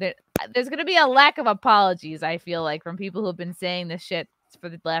 there's going to be a lack of apologies, I feel like, from people who have been saying this shit for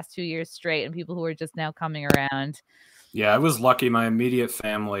the last 2 years straight, and people who are just now coming around. Yeah, I was lucky. My immediate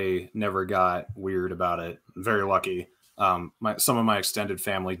family never got weird about it. Very lucky. Some of my extended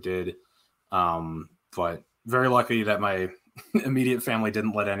family did, but very lucky that my immediate family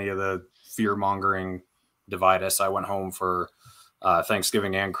didn't let any of the fear mongering divide us. I went home for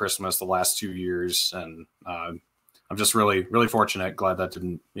Thanksgiving and Christmas the last 2 years, and I'm just really, really fortunate. Glad that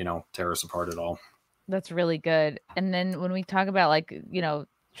didn't, you know, tear us apart at all. That's really good. And then when we talk about like, you know,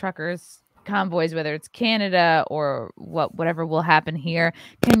 truckers, convoys, whether it's Canada or whatever will happen here,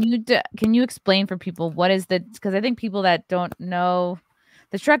 can you explain for people what is because I think people that don't know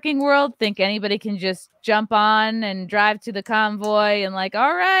the trucking world think anybody can just jump on and drive to the convoy and like,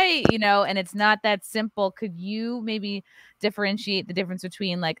 all right, you know, and it's not that simple. Could you maybe differentiate the difference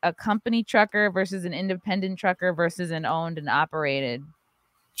between like a company trucker versus an independent trucker versus an owned and operated?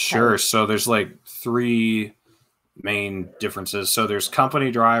 Sure. So there's like three main differences. So there's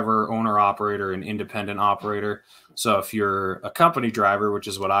company driver, owner operator, and independent operator. So if you're a company driver, which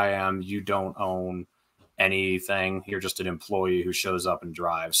is what I am, you don't own anything. You're just an employee who shows up and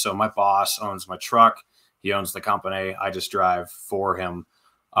drives. So my boss owns my truck. He owns the company. I just drive for him.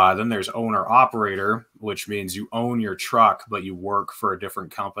 Then there's owner operator, which means you own your truck, but you work for a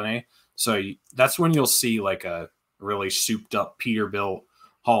different company. So that's when you'll see like a really souped up Peterbilt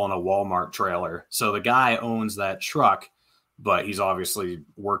hauling a Walmart trailer. So the guy owns that truck, but he's obviously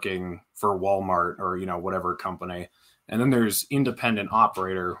working for Walmart or, you know, whatever company. And then there's independent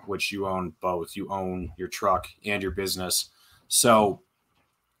operator, which you own both. You own your truck and your business. So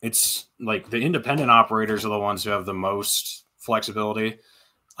it's like the independent operators are the ones who have the most flexibility.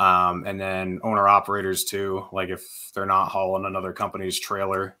 And then owner operators too. Like if they're not hauling another company's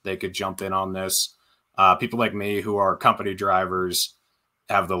trailer, they could jump in on this. People like me who are company drivers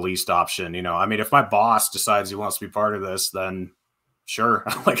have the least option. You know, I mean, if my boss decides he wants to be part of this, then sure,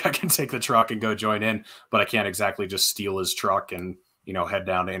 like I can take the truck and go join in, but I can't exactly just steal his truck and, you know, head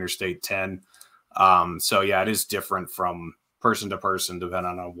down to Interstate 10. So yeah, it is different from person to person,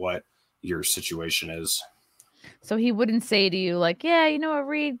 depending on what your situation is. So he wouldn't say to you like, yeah, you know what,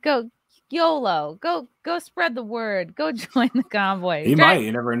 Reed, go YOLO, go spread the word, go join the convoy. He might,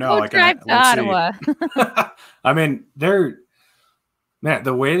 you never know. Go drive to Ottawa. I mean, man,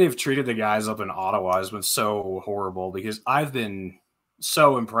 the way they've treated the guys up in Ottawa has been so horrible, because I've been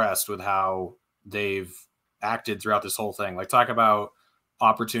so impressed with how they've acted throughout this whole thing. Like, talk about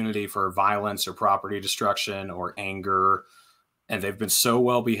opportunity for violence or property destruction or anger. And they've been so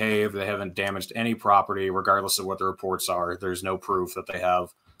well behaved. They haven't damaged any property, regardless of what the reports are. There's no proof that they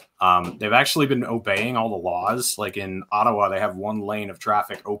have. They've actually been obeying all the laws. Like in Ottawa, they have one lane of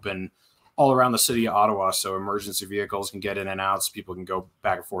traffic open all around the city of Ottawa, so emergency vehicles can get in and out, so people can go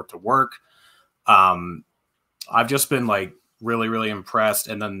back and forth to work. I've just been like really, really impressed.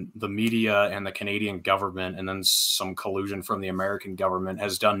 And then the media and the Canadian government, and then some collusion from the American government,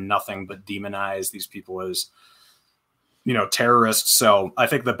 has done nothing but demonize these people as, you know, terrorists. So I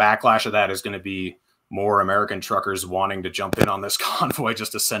think the backlash of that is going to be more American truckers wanting to jump in on this convoy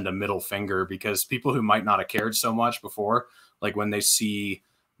just to send a middle finger, because people who might not have cared so much before, like when they see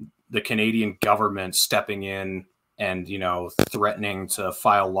the Canadian government stepping in and, you know, threatening to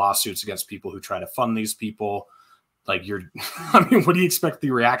file lawsuits against people who try to fund these people, like I mean, what do you expect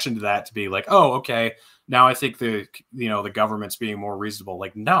the reaction to that to be? Like, oh, okay, now I think the government's being more reasonable.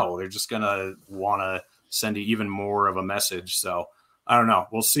 Like, no, they're just going to want to send you even more of a message. So I don't know.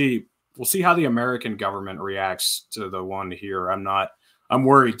 We'll see how the American government reacts to the one here. I'm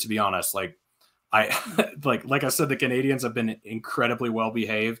worried, to be honest. Like like I said, the Canadians have been incredibly well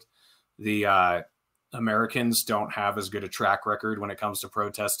behaved. The Americans don't have as good a track record when it comes to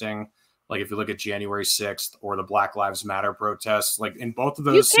protesting. Like if you look at January 6th or the Black Lives Matter protests, like in both of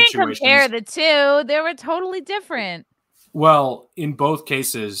those situations, you can't compare the two. They were totally different. Well, in both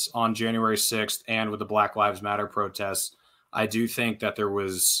cases, on January 6th and with the Black Lives Matter protests, I do think that there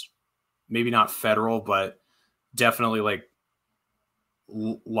was maybe not federal, but definitely like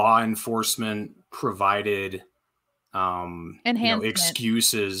law enforcement provided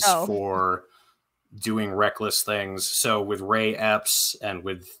excuses for doing reckless things. So with Ray Epps and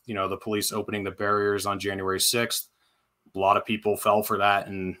with, you know, the police opening the barriers on January 6th, a lot of people fell for that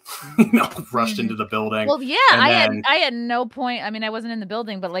and, you know, rushed into the building. Well, yeah, I had no point. I mean, I wasn't in the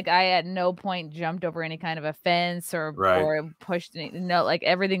building, but like I at no point jumped over any kind of a fence or pushed any, no, like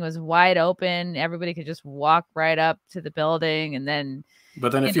everything was wide open. Everybody could just walk right up to the building. And then,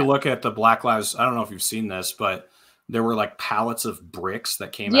 but then if you look at the Black Lives, I don't know if you've seen this, but there were like pallets of bricks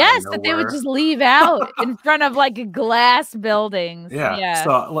that came out of nowhere. That they would just leave out in front of like glass buildings. Yeah.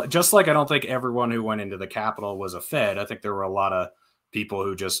 So just like I don't think everyone who went into the Capitol was a Fed. I think there were a lot of people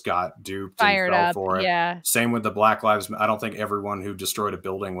who just got duped Fired and fell up, for it. Yeah. Same with the Black Lives. I don't think everyone who destroyed a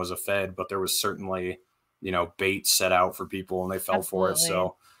building was a Fed, but there was certainly, you know, bait set out for people and they fell for it.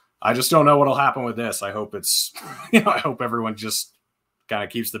 So I just don't know what'll happen with this. I hope it's, you know, I hope everyone just kind of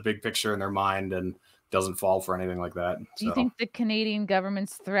keeps the big picture in their mind and doesn't fall for anything like that. Do you think the Canadian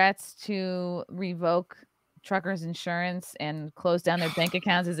government's threats to revoke truckers' insurance and close down their bank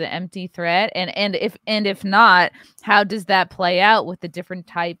accounts is an empty threat? And if not, how does that play out with the different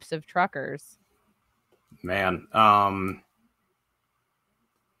types of truckers? Man,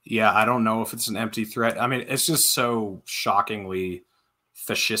 yeah, I don't know if it's an empty threat. I mean, it's just so shockingly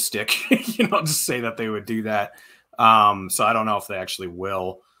fascistic, you know, to say that they would do that. So I don't know if they actually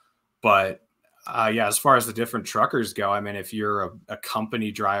will, but yeah, as far as the different truckers go, I mean, if you're a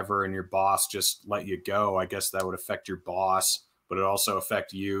company driver and your boss just let you go, I guess that would affect your boss, but it also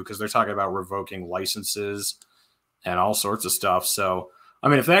affect you because they're talking about revoking licenses. and all sorts of stuff. So, I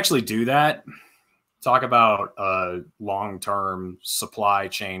mean, if they actually do that, talk about a long-term supply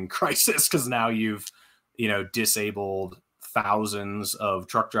chain crisis, because now you've, disabled thousands of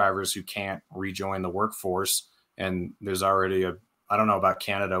truck drivers who can't rejoin the workforce. And there's already I don't know about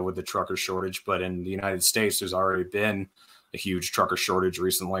Canada with the trucker shortage, but in the United States, there's already been a huge trucker shortage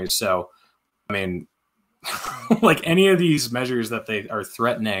recently. So, I mean, like any of these measures that they are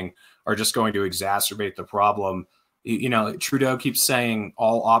threatening are just going to exacerbate the problem. Trudeau keeps saying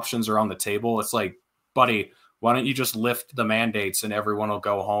all options are on the table. It's like, buddy, why don't you just lift the mandates and everyone will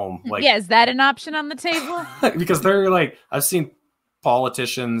go home? Like, yeah, is that an option on the table? Because they're like, I've seen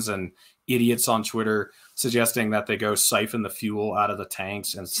politicians and idiots on Twitter suggesting that they go siphon the fuel out of the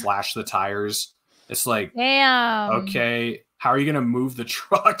tanks and slash the tires. It's like, damn. Okay, how are you going to move the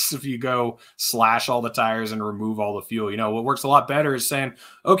trucks if you go slash all the tires and remove all the fuel? What works a lot better is saying,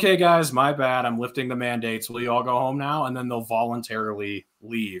 okay, guys, my bad. I'm lifting the mandates. Will you all go home now? And then they'll voluntarily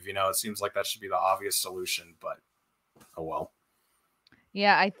leave. It seems like that should be the obvious solution, but oh well.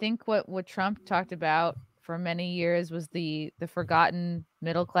 Yeah, I think what Trump talked about for many years was the forgotten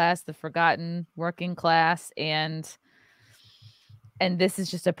middle class, the forgotten working class, and this is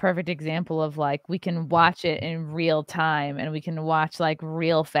just a perfect example of like we can watch it in real time and we can watch like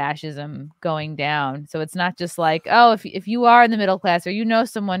real fascism going down. So it's not just like, oh, if you are in the middle class or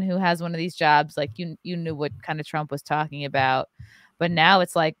someone who has one of these jobs, like you knew what kind of Trump was talking about, but now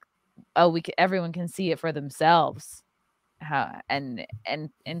it's like, oh, everyone can see it for themselves. And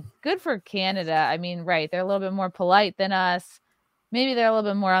good for Canada. I mean, right, they're a little bit more polite than us. Maybe they're a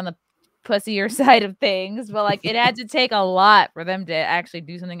little bit more on the pussier side of things, but like it had to take a lot for them to actually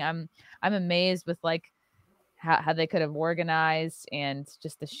do something. I'm amazed with like how they could have organized and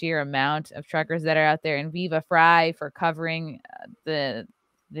just the sheer amount of truckers that are out there. And Viva Fry for covering the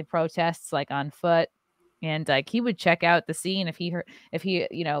protests like on foot. And like he would check out the scene if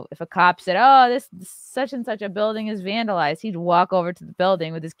a cop said, oh, this such and such a building is vandalized, he'd walk over to the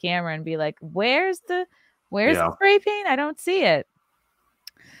building with his camera and be like, where's the spray paint? I don't see it.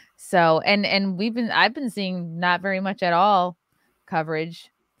 So and I've been seeing not very much at all coverage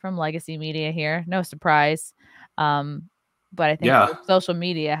from legacy media here. No surprise. But I think social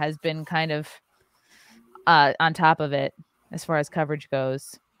media has been kind of on top of it as far as coverage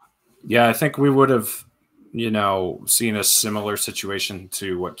goes. Yeah, I think we would have seen a similar situation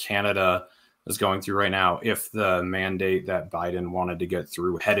to what Canada is going through right now if the mandate that Biden wanted to get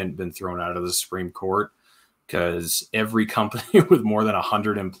through hadn't been thrown out of the Supreme Court, because every company with more than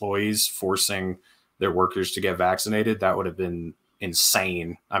 100 employees forcing their workers to get vaccinated, that would have been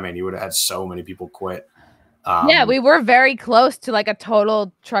insane. I mean, you would have had so many people quit. Yeah, we were very close to like a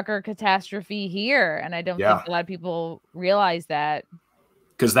total trucker catastrophe here. And I don't think a lot of people realize that.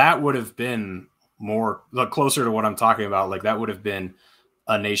 Because that would have been closer to what I'm talking about. Like that would have been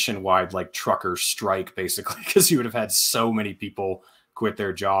a nationwide like trucker strike, basically, because you would have had so many people quit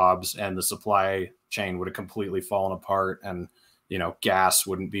their jobs and the supply chain would have completely fallen apart, and gas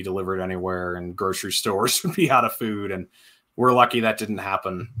wouldn't be delivered anywhere and grocery stores would be out of food. And we're lucky that didn't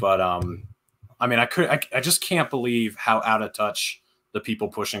happen. But I mean, I just can't believe how out of touch the people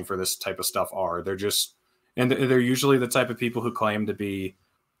pushing for this type of stuff are. They're usually the type of people who claim to be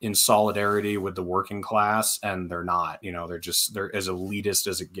in solidarity with the working class, and they're not. They're as elitist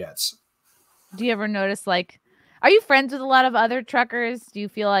as it gets. Do you ever notice, like, are you friends with a lot of other truckers? Do you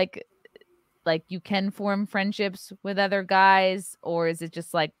feel like you can form friendships with other guys, or is it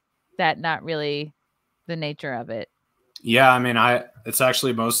just like that not really the nature of it? Yeah, I mean, it's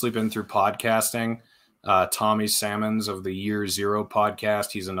actually mostly been through podcasting. Tommy Salmons of the Year Zero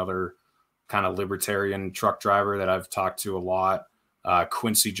podcast, he's another kind of libertarian truck driver that I've talked to a lot.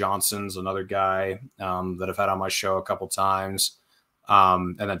 Quincy Johnson's another guy that I've had on my show a couple times.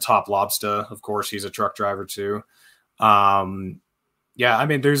 And then Top Lobster, of course, he's a truck driver too. Yeah, I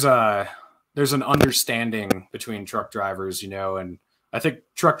mean, there's an understanding between truck drivers, and I think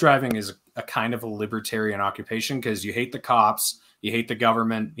truck driving is a kind of a libertarian occupation because you hate the cops, you hate the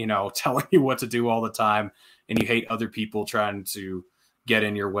government, telling you what to do all the time, and you hate other people trying to get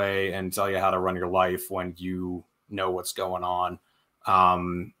in your way and tell you how to run your life when you know what's going on.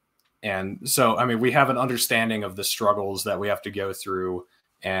 And so, I mean, we have an understanding of the struggles that we have to go through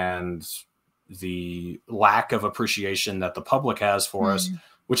and the lack of appreciation that the public has for us,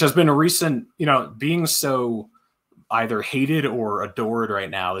 which has been a recent, being so either hated or adored right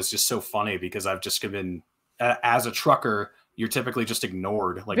now is just so funny because I've just been, as a trucker, you're typically just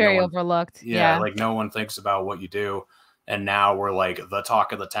ignored. Like very overlooked. Yeah. Like no one thinks about what you do. And now we're like the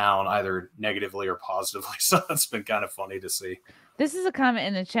talk of the town, either negatively or positively. So that's been kind of funny to see. This is a comment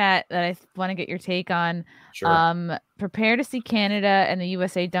in the chat that I want to get your take on. Sure. Prepare to see Canada and the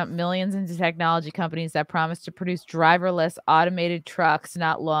USA dump millions into technology companies that promise to produce driverless automated trucks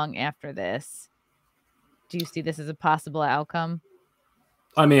not long after this. Do you see this as a possible outcome?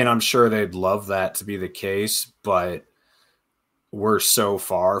 I mean, I'm sure they'd love that to be the case, but we're so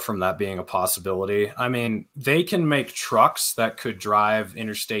far from that being a possibility. I mean, they can make trucks that could drive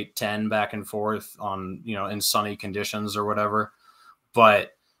Interstate 10 back and forth on, you know, in sunny conditions or whatever.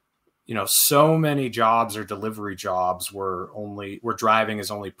 But, you know, so many jobs or delivery jobs where driving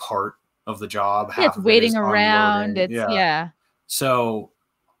is only part of the job. Yeah, Half it's of waiting it is around. unloading. It's yeah. So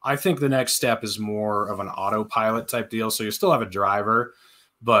I think the next step is more of an autopilot type deal. So you still have a driver,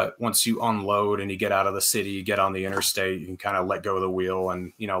 but once you unload and you get out of the city, you get on the interstate, you can kind of let go of the wheel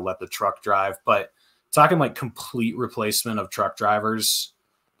and, you know, let the truck drive. But talking like complete replacement of truck drivers,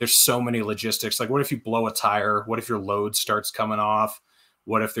 there's so many logistics. Like, what if you blow a tire? What if your load starts coming off?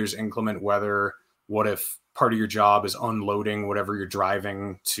 What if there's inclement weather? What if part of your job is unloading whatever you're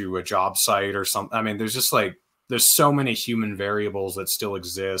driving to a job site or something? I mean, there's just like, there's so many human variables that still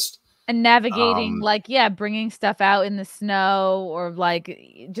exist. And navigating, like, yeah, bringing stuff out in the snow or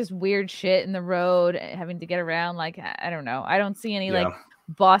like just weird shit in the road, having to get around. Like, I don't know. I don't see any like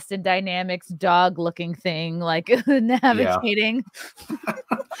Boston Dynamics dog looking thing like navigating.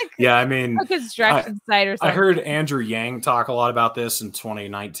 Yeah, I mean, a construction site or something. I heard Andrew Yang talk a lot about this in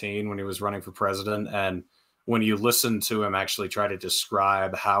 2019 when he was running for president. And when you listen to him actually try to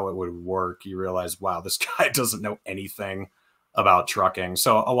describe how it would work, you realize, wow, this guy doesn't know anything about trucking.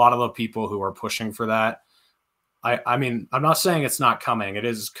 So a lot of the people who are pushing for that, I mean, I'm not saying it's not coming. It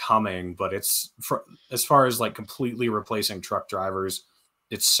is coming, but it's as far as like completely replacing truck drivers,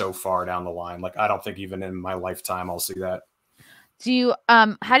 it's so far down the line. Like, I don't think even in my lifetime I'll see that. Do you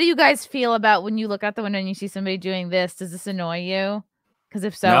how do you guys feel about when you look out the window and you see somebody doing this? Does this annoy you? Because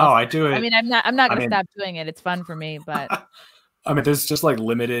if so, no, I do it. I mean, I'm not gonna stop doing it. It's fun for me, but I mean, there's just like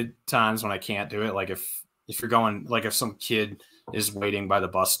limited times when I can't do it. Like if you're going, like if some kid is waiting by the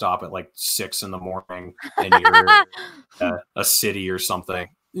bus stop at like 6 in the morning and you're a city or something,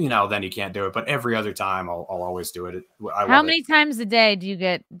 you know, then you can't do it. But every other time I'll always do it. How many times a day do you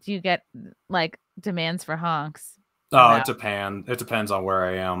get like demands for honks? Oh, it depends on where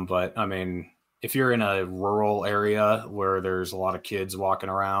I am. But I mean, if you're in a rural area where there's a lot of kids walking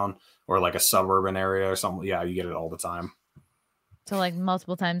around or like a suburban area or something, yeah, you get it all the time. So like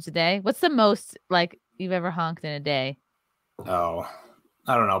multiple times a day? What's the most like you've ever honked in a day? Oh,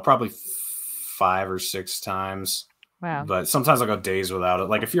 I don't know, probably 5 or 6 times. Wow. But sometimes I'll go days without it.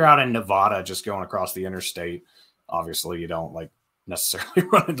 Like if you're out in Nevada just going across the interstate, obviously you don't like necessarily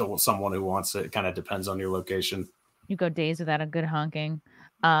run into someone who wants it. It kind of depends on your location. You go days without a good honking.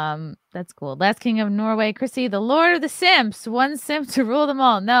 That's cool. Last king of Norway, Chrissie, the lord of the simps, one simp to rule them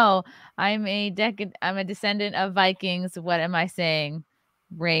all. No, I'm a descendant of Vikings. What am I saying?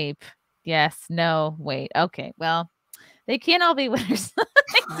 Rape. Yes. No. Wait. Okay. Well, they can't all be winners.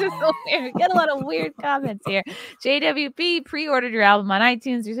 Get a lot of weird comments here. JWP pre-ordered your album on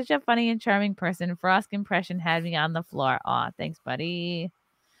iTunes. You're such a funny and charming person. Frost impression had me on the floor. Aw, thanks, buddy.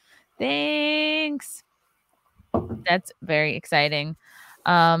 Thanks. That's very exciting.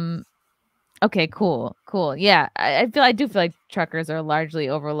 Okay, cool. Yeah, I do feel like truckers are largely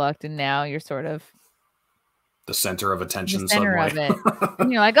overlooked, and now you're sort of the center of attention. The center of it.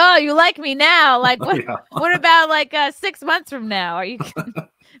 And you're like, oh, you like me now? Like, what? Yeah. What about like 6 months from now? Are you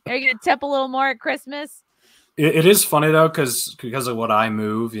gonna tip a little more at Christmas? It is funny though, because of what I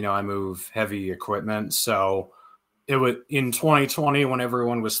move. You know, I move heavy equipment, so it was in 2020 when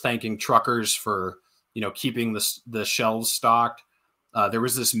everyone was thanking truckers for, you know, keeping the shelves stocked. There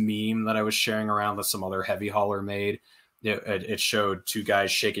was this meme that I was sharing around that some other heavy hauler made. It showed 2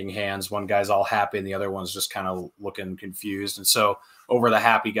 guys shaking hands. One guy's all happy and the other one's just kind of looking confused. And so over the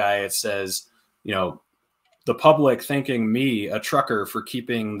happy guy, it says, you know, the public thanking me, a trucker, for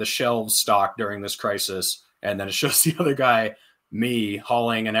keeping the shelves stocked during this crisis. And then it shows the other guy, me,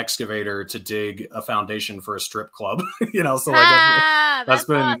 hauling an excavator to dig a foundation for a strip club. You know, so like that's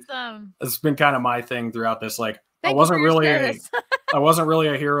been awesome. It's been kind of my thing throughout this. Like, I wasn't really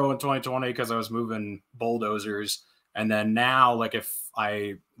a hero in 2020 because I was moving bulldozers. And then now, like, if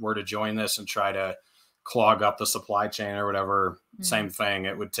I were to join this and try to clog up the supply chain or whatever, same thing.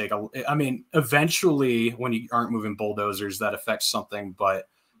 It would take I mean, eventually when you aren't moving bulldozers, that affects something, but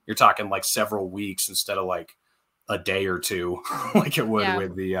you're talking like several weeks instead of like a day or two, like it would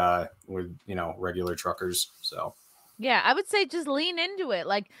with the, with, you know, regular truckers. So Yeah, I would say just lean into it,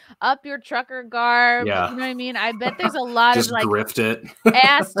 like up your trucker garb. Yeah. You know what I mean? I bet there's a lot of Just like grift it.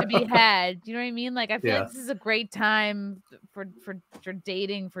 ass to be had. You know what I mean? Like I feel Yeah. like this is a great time for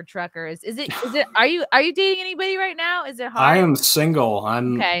dating for truckers. Is it are you dating anybody right now? Is it I hard? am single.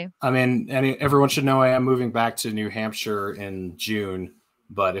 Okay. I mean, everyone should know I am moving back to New Hampshire in June.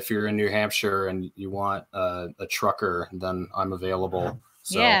 But if you're in New Hampshire and you want a trucker, then I'm available.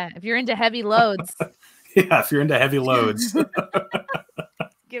 So Yeah, if you're into heavy loads. yeah, if you're into heavy loads.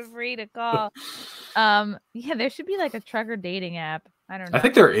 Get free to call. Yeah, there should be like a trucker dating app. I don't know. I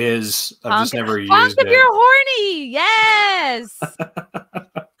think there is. I've just never used Honk if it. you're horny. Yes.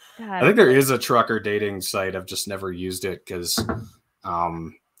 I think there is a trucker dating site. I've just never used it because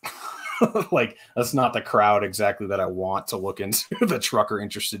like that's not the crowd exactly that I want to look into, the trucker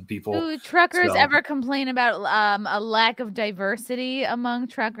interested people. Do truckers ever complain about a lack of diversity among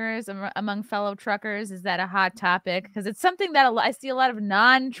truckers, among fellow truckers? Is that a hot topic? Because it's something that I see a lot of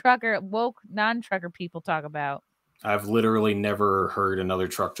woke non-trucker people talk about. I've literally never heard another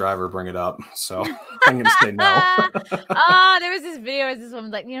truck driver bring it up, so I'm gonna say no. There was this video where this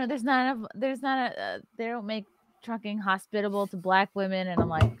woman's like, you know, they don't make trucking hospitable to Black women, and I'm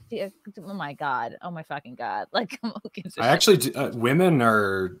like, oh my god, oh my fucking god, like I actually women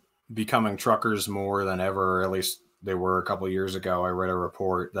are becoming truckers more than ever, or at least they were a couple of years ago. I read a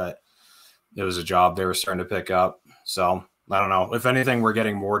report that it was a job they were starting to pick up, so I don't know. If anything, we're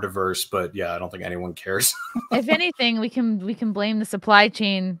getting more diverse, but yeah, I don't think anyone cares. If anything, we can blame the supply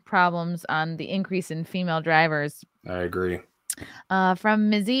chain problems on the increase in female drivers. I agree. From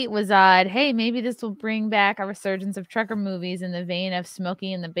Mizit was odd. Hey, maybe this will bring back a resurgence of trucker movies in the vein of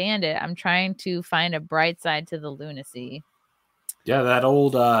Smokey and the Bandit. I'm trying to find a bright side to the lunacy. Yeah, that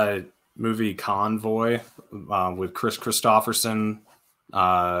old movie Convoy with Chris Christopherson.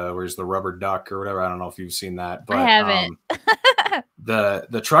 Where's the rubber duck or whatever? I don't know if you've seen that, but I haven't.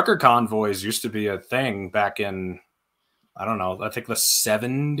 The trucker convoys used to be a thing back in, I don't know, I think the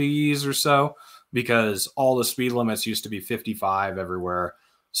 70s or so, because all the speed limits used to be 55 everywhere.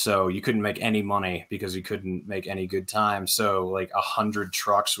 So you couldn't make any money because you couldn't make any good time. So like 100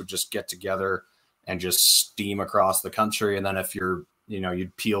 trucks would just get together and just steam across the country. And then if you'd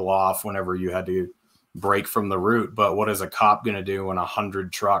peel off whenever you had to break from the route. But what is a cop going to do when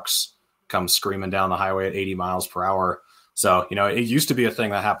 100 trucks come screaming down the highway at 80 miles per hour? So, it used to be a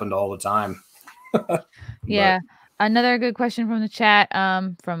thing that happened all the time. Yeah. Another good question from the chat,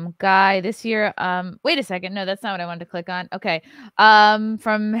 from Guy this year. Wait a second. No, that's not what I wanted to click on. Okay.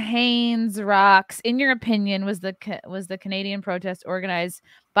 From Haynes Rocks. In your opinion, was the Canadian protest organized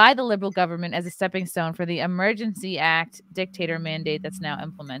by the Liberal government as a stepping stone for the Emergency Act dictator mandate that's now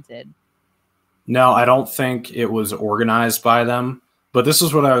implemented? No, I don't think it was organized by them. But this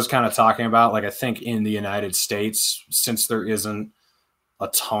is what I was kind of talking about. Like, I think in the United States, since there isn't a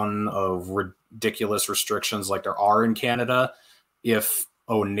ton of ridiculous restrictions like there are in Canada, if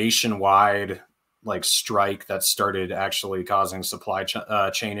a nationwide like strike that started actually causing supply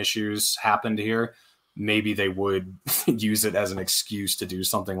chain issues happened here, maybe they would use it as an excuse to do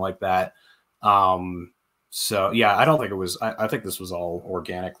something like that. So yeah, I don't think it was, I think this was all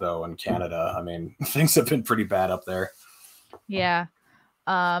organic though in Canada. I mean, things have been pretty bad up there. Yeah.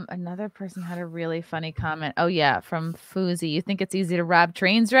 Another person had a really funny comment. Oh yeah, from Foozy. You think it's easy to rob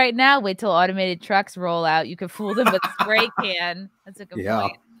trains right now? Wait till automated trucks roll out. You could fool them with a spray can. That's a good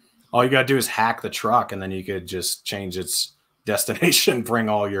point. All you gotta do is hack the truck, and then you could just change its destination, bring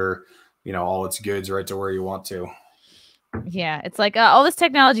all your, all its goods right to where you want to. Yeah, it's like all this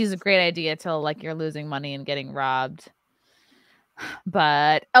technology is a great idea till like you're losing money and getting robbed.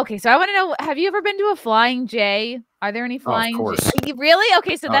 But okay, so I want to know, have you ever been to a Flying J? Are there any Flying J? Really?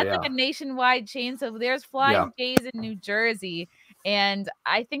 Okay, so that's like a nationwide chain. So there's Flying J's in New Jersey, and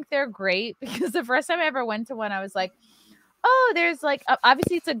I think they're great because the first time I ever went to one, I was like, oh, there's like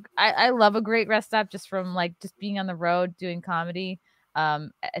obviously I love a great rest stop just from like just being on the road doing comedy.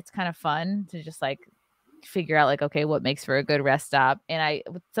 It's kind of fun to just like figure out like, okay, what makes for a good rest stop. And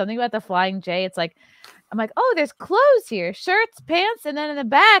something about the Flying J, it's like, I'm like, oh, there's clothes here, shirts, pants, and then in the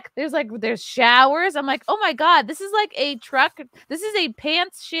back, there's showers. I'm like, oh my God, this is like this is a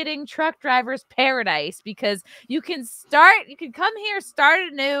pants shitting truck driver's paradise, because you can come here, start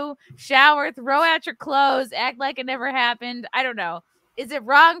anew, shower, throw out your clothes, act like it never happened. I don't know. Is it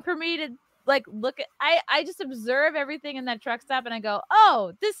wrong for me to like look at, I just observe everything in that truck stop and I go,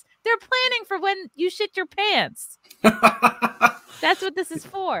 oh, they're planning for when you shit your pants. That's what this is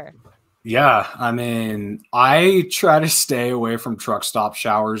for. Yeah, I mean, I try to stay away from truck stop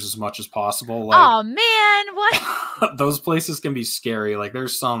showers as much as possible. Like, oh man, what? Those places can be scary. Like,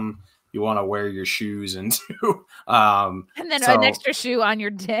 there's some you want to wear your shoes into. And then an extra shoe on your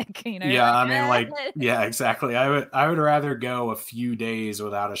dick, you know. Yeah, I mean, like, yeah, exactly. I would rather go a few days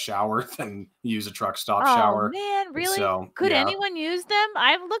without a shower than use a truck stop shower. Oh man, really? So, Could yeah. anyone use them?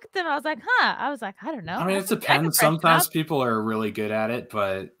 I've looked at them. I was like, huh. I was like, I don't know. I mean, it depends. Sometimes people are really good at it,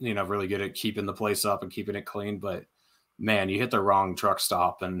 but you know, really good at keeping the place up and keeping it clean. But man, you hit the wrong truck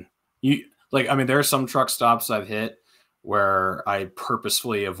stop, and you like. I mean, there are some truck stops I've hit where I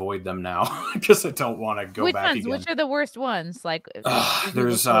purposefully avoid them now because I don't want to go back again. Which are the worst ones? Like,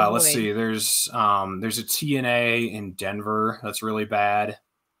 there's let's see, there's a TNA in Denver that's really bad,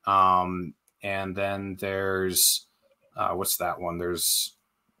 and then there's what's that one? There's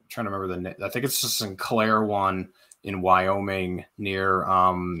I'm trying to remember the name. I think it's the Sinclair one in Wyoming near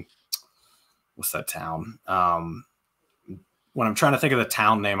what's that town? When I'm trying to think of the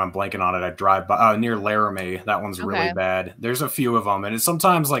town name, I'm blanking on it. I drive by near Laramie. That one's really bad. There's a few of them, and it's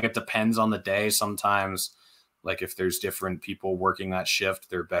sometimes like it depends on the day. Sometimes, like if there's different people working that shift,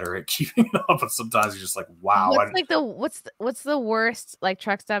 they're better at keeping it up. But sometimes you're just like, wow. What's the worst like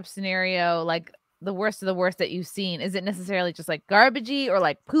truck stop scenario? Like the worst of the worst that you've seen? Is it necessarily just like garbagey or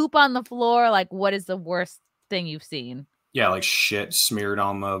like poop on the floor? Like what is the worst thing you've seen? Yeah, like shit smeared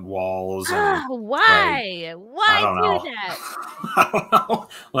on the walls. And, why? Like, why do that? I don't know.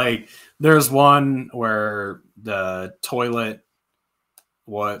 Like, there's one where the toilet,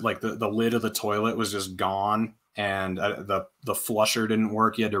 the lid of the toilet was just gone, and the flusher didn't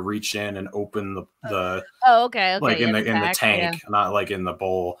work. You had to reach in and open the okay, like in the tank, not like in the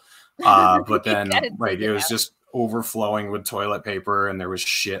bowl. But then like it was just overflowing with toilet paper, and there was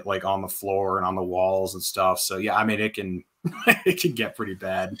shit like on the floor and on the walls and stuff. So yeah, I mean it can get pretty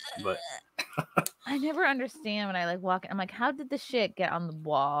bad. But I never understand when I like walk. I'm like, how did the shit get on the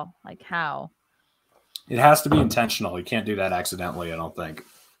wall? Like how? It has to be intentional. You can't do that accidentally, I don't think.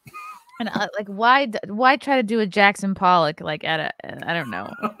 And like why try to do a Jackson Pollock like at a I don't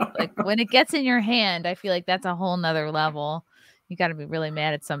know. Like when it gets in your hand, I feel like that's a whole nother level. You got to be really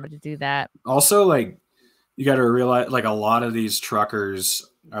mad at somebody to do that. Also, like you got to realize, like a lot of these truckers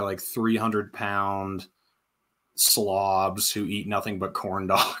are like 300-pound slobs who eat nothing but corn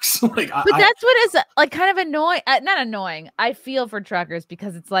dogs. But that's what is like kind of annoying. Not annoying. I feel for truckers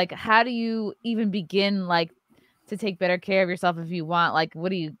because it's like, how do you even begin like to take better care of yourself if you want? Like, what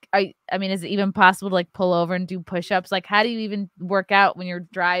do you? I mean, is it even possible to like pull over and do push-ups? Like, how do you even work out when you're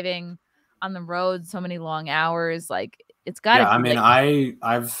driving on the road so many long hours? Like, it's got to. Yeah, I mean,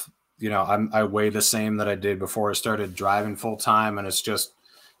 I've I weigh the same that I did before I started driving full time, and it's just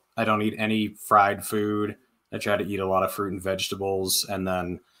I don't eat any fried food. I try to eat a lot of fruit and vegetables, and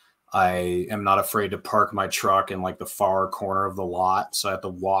then I am not afraid to park my truck in like the far corner of the lot, so I have to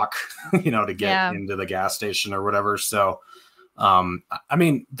walk, to get into the gas station or whatever. So, I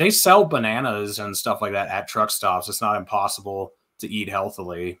mean, they sell bananas and stuff like that at truck stops. It's not impossible to eat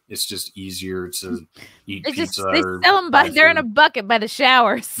healthily. It's just easier to eat pizza. They sell them they're in a bucket by the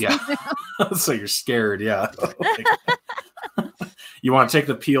showers. Yeah. So you're scared. Yeah. You want to take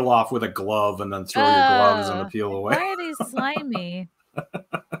the peel off with a glove and then throw your gloves and the peel away. Why are they slimy?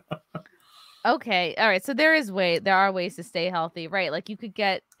 Okay. All right. So there are ways to stay healthy, right? Like you could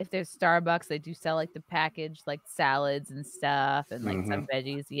get, if there's Starbucks, they do sell like the packaged like salads and stuff and like some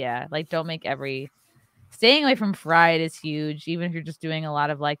veggies. Yeah. Like staying away from fried is huge. Even if you're just doing a lot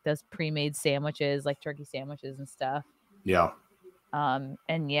of like those pre-made sandwiches, like turkey sandwiches and stuff. Yeah.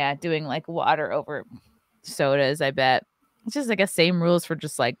 And yeah, doing like water over sodas, I bet. It's just like the same rules for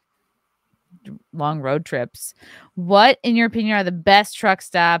just like long road trips. What, in your opinion, are the best truck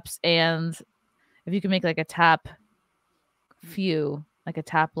stops? And if you can make like a top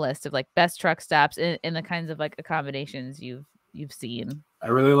list of like best truck stops in the kinds of like accommodations you've seen. I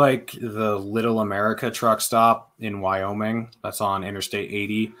really like the Little America truck stop in Wyoming. That's on Interstate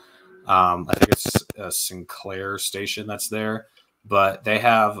 80. I think it's a Sinclair station that's there, but they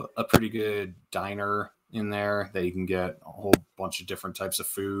have a pretty good diner in there that you can get a whole bunch of different types of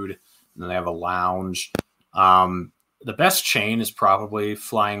food. And then they have a lounge. The best chain is probably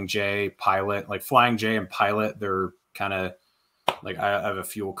Flying J, Pilot. Like Flying J and Pilot, they're kind of like, I have a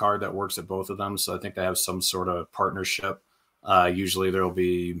fuel card that works at both of them. So I think they have some sort of partnership. Usually there'll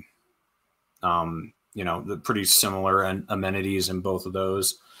be, the pretty similar amenities in both of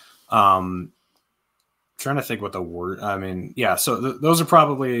those. Trying to think what the word, I mean, yeah. So those are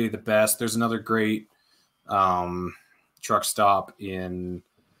probably the best. There's another great truck stop in,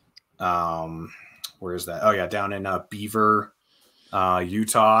 where is that? Oh yeah, down in Beaver,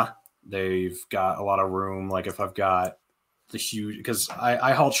 Utah. They've got a lot of room. Like if I've got the huge, because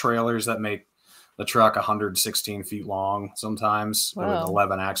I haul trailers that make the truck 116 feet long sometimes with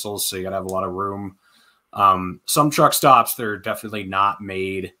 11 axles. So you got to have a lot of room. Some truck stops, they're definitely not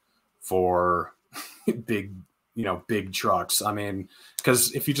made for big trucks. I mean,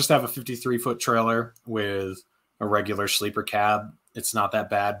 because if you just have a 53-foot trailer with a regular sleeper cab, it's not that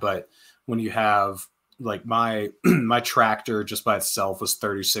bad. But when you have like my tractor just by itself was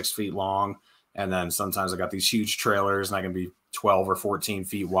 36 feet long, and then sometimes I got these huge trailers and I can be 12 or 14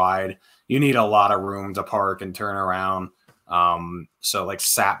 feet wide. You need a lot of room to park and turn around. So like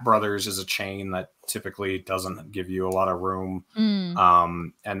Sap Brothers is a chain that typically doesn't give you a lot of room.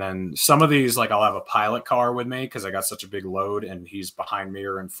 And then some of these, like I'll have a pilot car with me because I got such a big load and he's behind me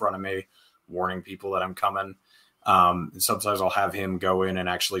or in front of me warning people that I'm coming. And sometimes I'll have him go in and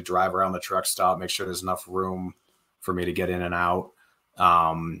actually drive around the truck stop, make sure there's enough room for me to get in and out.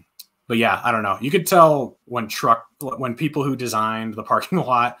 But yeah, I don't know. You could tell when people who designed the parking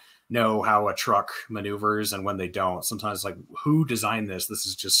lot know how a truck maneuvers and when they don't. Sometimes like, who designed this? This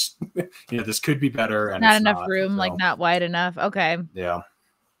is just, this could be better. And not enough room, like not wide enough. Okay. Yeah.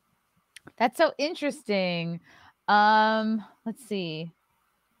 That's so interesting. Let's see.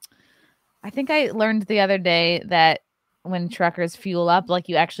 I think I learned the other day that when truckers fuel up, like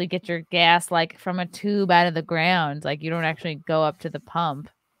you actually get your gas like from a tube out of the ground. Like you don't actually go up to the pump.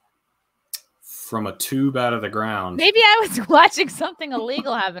 From a tube out of the ground. Maybe I was watching something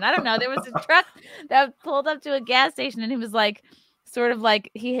illegal happen. I don't know. There was a truck that pulled up to a gas station and he was like, sort of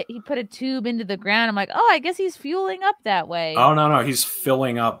like he put a tube into the ground. I'm like, oh, I guess he's fueling up that way. Oh, no. He's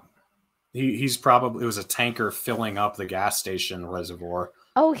filling up. He's probably, it was a tanker filling up the gas station reservoir.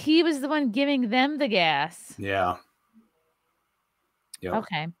 Oh, he was the one giving them the gas. Yeah. Yep.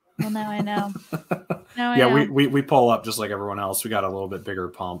 Okay. Well, now I know. We pull up just like everyone else. We got a little bit bigger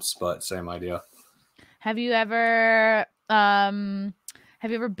pumps, but same idea. Have you ever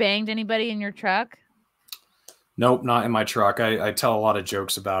banged anybody in your truck? Nope, not in my truck. I tell a lot of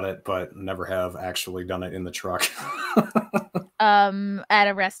jokes about it, but never have actually done it in the truck. At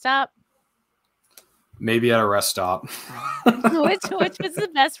a rest stop? Maybe at a rest stop. Which was the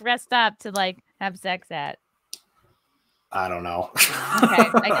best rest stop to like have sex at? I don't know.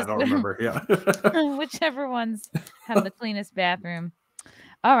 Okay, I don't remember. Yeah. Whichever ones have the cleanest bathroom.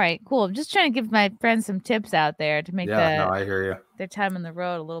 All right, cool. I'm just trying to give my friends some tips out there to make I hear you. Their time on the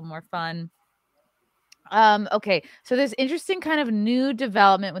road a little more fun. Okay, so there's interesting kind of new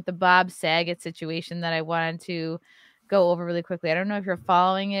development with the Bob Saget situation that I wanted to go over really quickly. I don't know if you're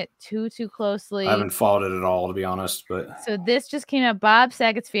following it too closely. I haven't followed it at all, to be honest. But so this just came out. Bob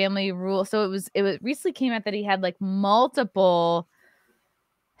Saget's family rule. So it recently came out that he had like multiple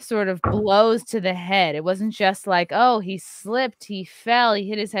sort of blows to the head. It wasn't just like, oh, he slipped, he fell, he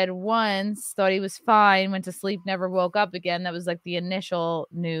hit his head once, thought he was fine, went to sleep, never woke up again. That was like the initial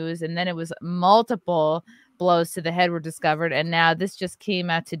news. And then it was multiple blows to the head were discovered. And now this just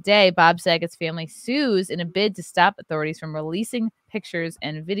came out today. Bob Saget's family sues in a bid to stop authorities from releasing pictures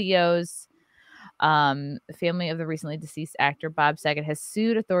and videos. The family of the recently deceased actor Bob Saget has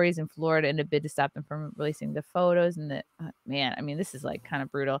sued authorities in Florida in a bid to stop them from releasing the photos. And this is like kind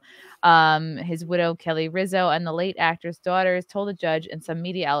of brutal. His widow, Kelly Rizzo, and the late actor's daughters told the judge, and some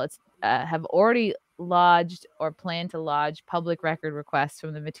media outlets have already lodged or plan to lodge public record requests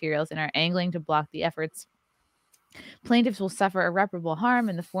from the materials and are angling to block the efforts. Plaintiffs will suffer irreparable harm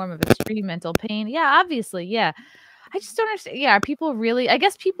in the form of extreme mental pain. Yeah, obviously. Yeah. I just don't understand. Yeah, are people really? I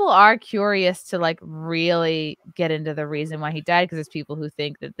guess people are curious to like really get into the reason why he died, because there's people who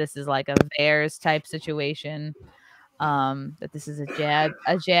think that this is like a VAERS type situation, that this is a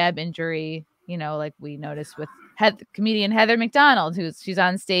jab injury. Like we noticed with comedian Heather McDonald, she's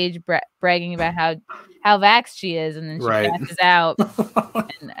on stage bragging about how vaxxed she is, and then she passes out.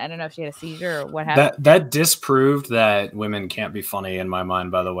 And I don't know if she had a seizure or what happened. That disproved that women can't be funny in my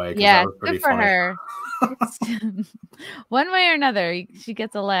mind, by the way. Yeah, good for her. One way or another, she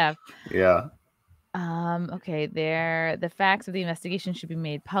gets a laugh. Yeah. Okay, the facts of the investigation should be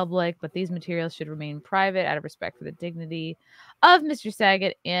made public, but these materials should remain private out of respect for the dignity of Mr.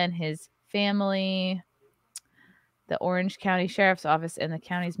 Saget and his family. The Orange County Sheriff's Office and the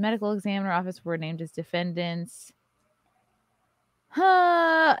county's medical examiner office were named as defendants.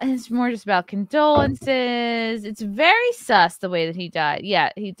 It's more just about condolences. It's very sus the way that he died. Yeah,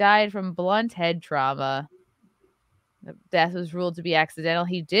 he died from blunt head trauma. The death was ruled to be accidental.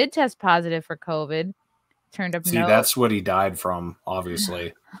 He did test positive for COVID. Turned up. That's what he died from,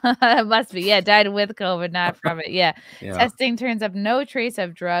 obviously. It must be. Yeah, died with COVID, not from it. Yeah. Testing turns up no trace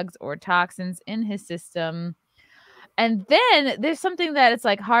of drugs or toxins in his system. And then there's something that it's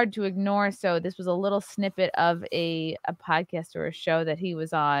like hard to ignore. So this was a little snippet of a podcast or a show that he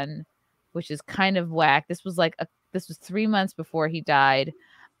was on which is kind of whack. This was 3 months before he died.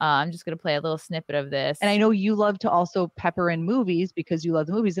 I'm just going to play a little snippet of this. And I know you love to also pepper in movies because you love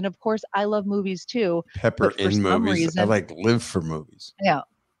the movies. And of course, I love movies too. Pepper in movies. I like live for movies. Yeah,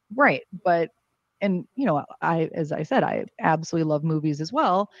 right. And you know, as I said, I absolutely love movies as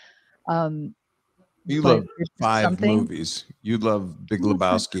well. You love 5 movies. You love Big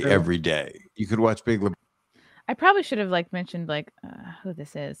Lebowski every day. You could watch Big Lebowski. I probably should have mentioned who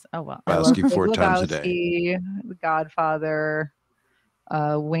this is. Oh well, Lebowski 4 times a day. The Godfather.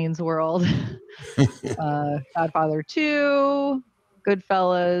 Wayne's World, Godfather 2,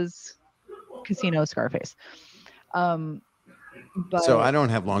 Goodfellas, Casino, Scarface. So I don't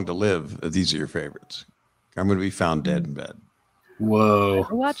have long to live. These are your favorites. I'm going to be found dead in bed. Whoa!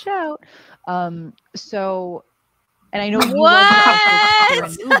 Watch out. So, and I know you what?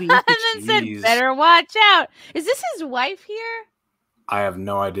 And then said, "Better watch out." Is this his wife here? I have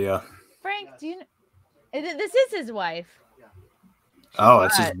no idea. Frank, do you know? This is his wife. Oh,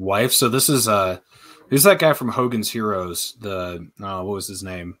 it's his wife. So this is who's that guy from Hogan's Heroes? What was his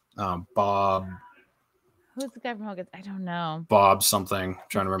name? Bob. Who's the guy from Hogan's? I don't know. Bob something. I'm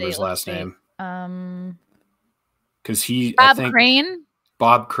trying to remember his last name. Because Bob Crane.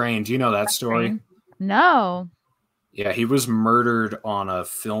 Bob Crane. Do you know that story? Crane? No. Yeah, he was murdered on a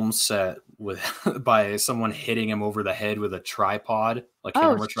film set by someone hitting him over the head with a tripod, like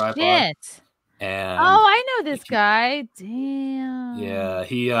camera tripod. Shit. And I know this guy. Damn. Yeah,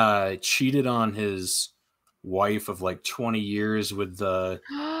 he cheated on his wife of 20 years with the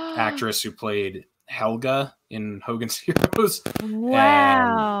actress who played Helga in Hogan's Heroes.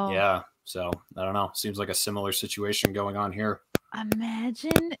 Wow. And yeah, so I don't know. Seems like a similar situation going on here.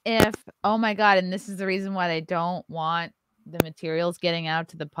 Imagine if, oh my God, and this is the reason why they don't want the materials getting out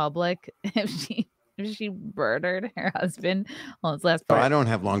to the public. If she murdered her husband. Well, it's last part. I don't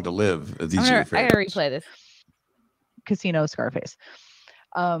have long to live. These are your favorites. I gotta replay this. Casino, Scarface.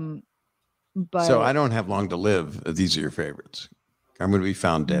 But so I don't have long to live. These are your favorites. I'm going to be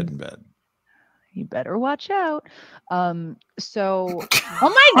found dead in bed. You better watch out. So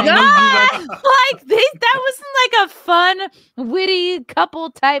oh my God, that wasn't a fun, witty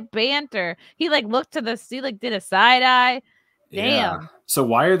couple type banter. He looked to the sea, did a side eye. Damn. Yeah. So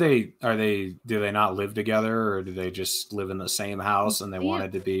why do they not live together, or do they just live in the same house and they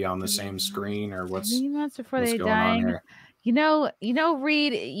wanted to be on the same screen, or what's 3 months before what's they going died? on here? You know,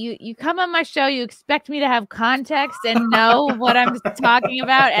 Reed, you come on my show, you expect me to have context and know what I'm talking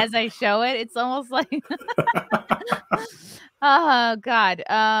about as I show it. It's almost like oh God.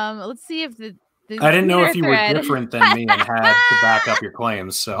 Let's see if the I didn't know if you were different than me and had to back up your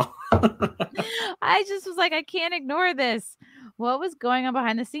claims, so I just was like, I can't ignore this. What was going on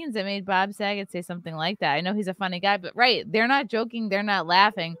behind the scenes that made Bob Saget say something like that? I know he's a funny guy, but they're not joking, they're not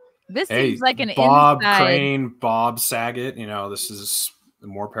laughing. This seems like an Bob inside. Crane, Bob Saget. This is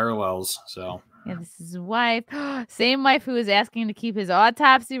more parallels. So yeah, this is his wife, same wife who is asking to keep his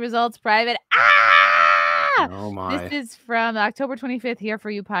autopsy results private. Ah! Oh my! This is from October 25th. Here for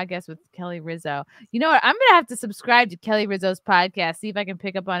You podcast with Kelly Rizzo. You know what? I'm gonna have to subscribe to Kelly Rizzo's podcast. See if I can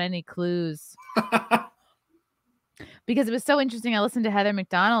pick up on any clues. Because it was so interesting. I listened to Heather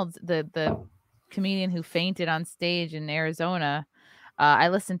McDonald's, the comedian who fainted on stage in Arizona. I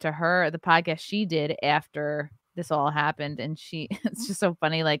listened to the podcast she did after this all happened. And it's just so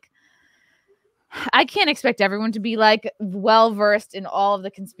funny. I can't expect everyone to be well-versed in all of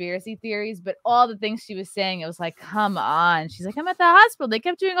the conspiracy theories, but all the things she was saying, it was come on. She's like, I'm at the hospital. They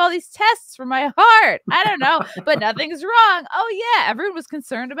kept doing all these tests for my heart. I don't know, but nothing's wrong. Oh yeah. Everyone was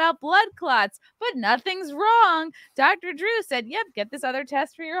concerned about blood clots, but nothing's wrong. Dr. Drew said, yep, get this other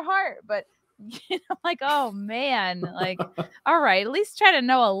test for your heart. But oh man, all right, at least try to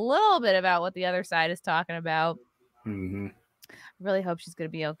know a little bit about what the other side is talking about. Mm-hmm. I really hope she's going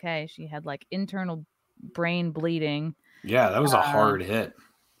to be okay. She had internal brain bleeding. Yeah, that was a hard hit.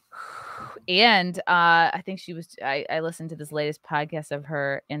 And I think I listened to this latest podcast of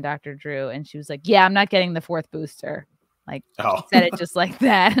her and Dr. Drew, and she was like, yeah, I'm not getting the 4th booster. She said it just like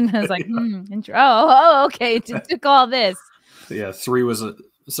that. And I was like, okay. It took all this. Yeah, 3 was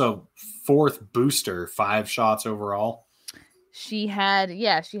so 4th booster, 5 shots overall. She had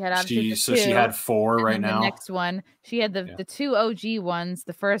obviously she had 4 right now. The next one, she had the 2 OG ones,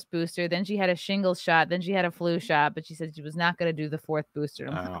 the first booster. Then she had a shingles shot. Then she had a flu shot. But she said she was not going to do the 4th booster.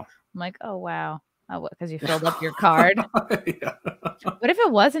 I'm like, oh wow, because you filled up your card. Yeah. What if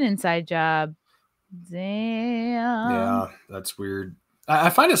it was an inside job? Damn. Yeah, that's weird. I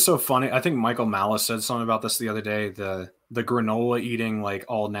find it so funny. I think Michael Malice said something about this the other day. The granola eating,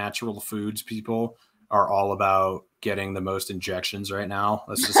 all natural foods people are all about getting the most injections right now.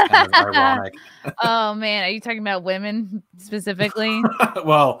 That's just kind of ironic. Oh man, are you talking about women specifically?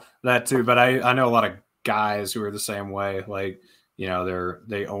 Well, that too, but I know a lot of guys who are the same way. Like, you know,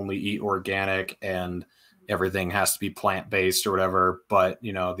 they only eat organic and everything has to be plant-based or whatever. But,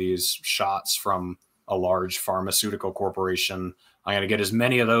 you know, these shots from a large pharmaceutical corporation, I'm going to get as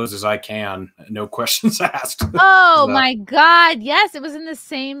many of those as I can. No questions asked. Oh my God. Yes. It was in the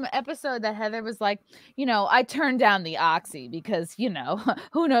same episode that Heather was like, you know, I turned down the Oxy because, you know,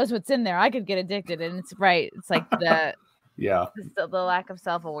 who knows what's in there. I could get addicted. And it's right. It's like the lack of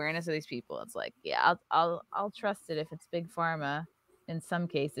self-awareness of these people. It's like, yeah, I'll trust it if it's big pharma in some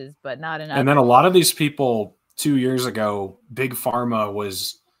cases, but not in others. And then a lot of these people 2 years ago, big pharma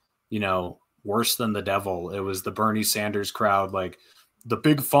was, you know, worse than the devil. It was the Bernie Sanders crowd. Like, the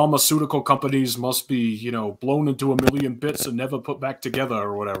big pharmaceutical companies must be, you know, blown into a million bits and never put back together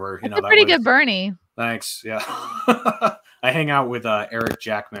or whatever. You know, that's pretty good, Bernie. Thanks. Yeah. I hang out with Eric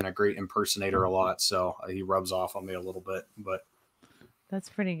Jackman, a great impersonator, a lot. So he rubs off on me a little bit, but that's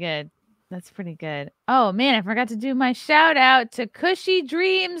pretty good. That's pretty good. Oh man, I forgot to do my shout out to Cushy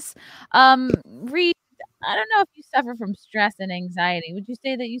Dreams. Reed, I don't know if you suffer from stress and anxiety. Would you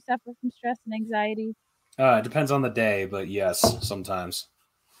say that you suffer from stress and anxiety? It depends on the day, but yes, sometimes.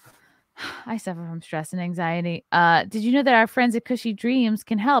 I suffer from stress and anxiety. Did you know that our friends at Cushy Dreams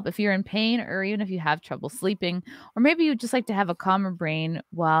can help if you're in pain or even if you have trouble sleeping, or maybe you just like to have a calmer brain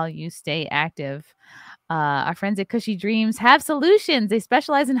while you stay active? Our friends at Cushy Dreams have solutions. They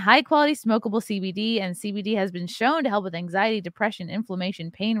specialize in high-quality smokable CBD, and CBD has been shown to help with anxiety, depression,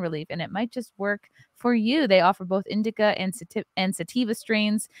 inflammation, pain relief, and it might just work for you. They offer both indica and sativa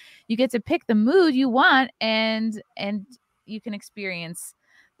strains. You get to pick the mood you want, and you can experience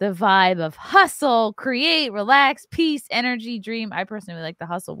the vibe of hustle, create, relax, peace, energy, dream. I personally like the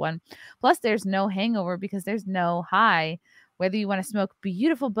hustle one. Plus, there's no hangover because there's no high. Whether you want to smoke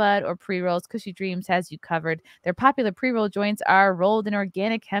beautiful bud or pre-rolls, Cushy Dreams has you covered. Their popular pre-roll joints are rolled in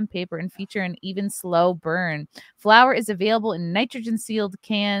organic hemp paper and feature an even slow burn. Flour is available in nitrogen-sealed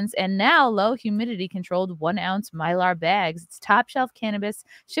cans and now low humidity-controlled 1-ounce Mylar bags. It's top-shelf cannabis,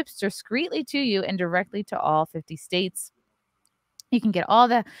 ships discreetly to you and directly to all 50 states. You can get all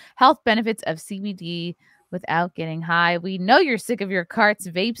the health benefits of CBD without getting high. We know you're sick of your carts,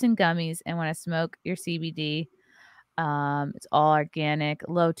 vapes, and gummies and want to smoke your CBD. It's all organic,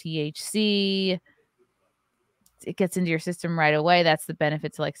 low THC. It gets into your system right away. That's the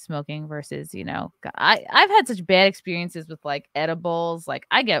benefit to like smoking versus, you know, I've had such bad experiences with like edibles. Like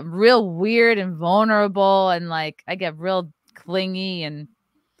I get real weird and vulnerable and like I get real clingy and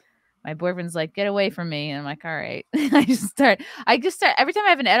my boyfriend's like, get away from me. And I'm like, all right. I just start every time I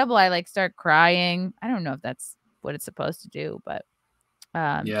have an edible, I like start crying. I don't know if that's what it's supposed to do, but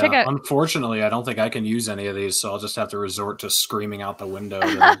yeah, check out. Unfortunately, I don't think I can use any of these, so I'll just have to resort to screaming out the window to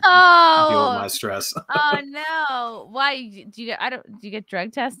deal with my stress. Oh no! Why do you get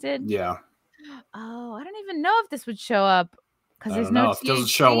drug tested? Yeah. Oh, I don't even know if this would show up because there's no. If it doesn't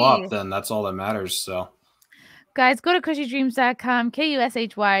show up, then that's all that matters. So, guys, go to cushydreams.com,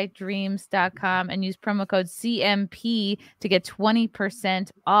 KUSHY dreams.com, and use promo code CMP to get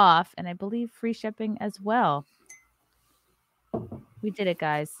 20% off, and I believe free shipping as well. We did it,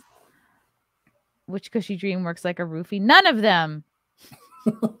 guys. Which Cushy Dream works like a roofie? None of them.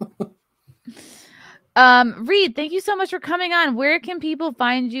 Reed, thank you so much for coming on. Where can people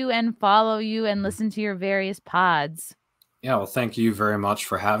find you and follow you and listen to your various pods? Yeah, well, thank you very much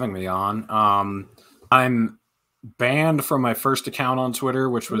for having me on. I'm banned from my first account on Twitter,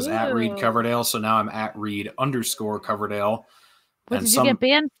 which was at Reed Coverdale. So now I'm at Reed_Coverdale. What did you get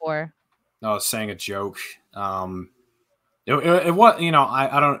banned for? I was saying a joke. It was, you know,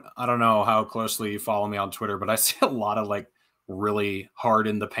 I don't know how closely you follow me on Twitter, but I see a lot of like really hard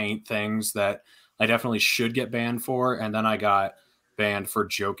in the paint things that I definitely should get banned for. And then I got banned for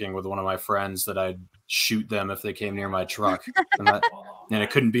joking with one of my friends that I'd shoot them if they came near my truck. And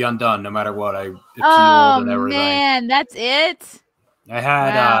it couldn't be undone no matter what. I appealed and everything. Oh man, that's it. I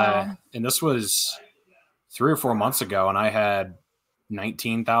had, and this was 3 or 4 months ago, and I had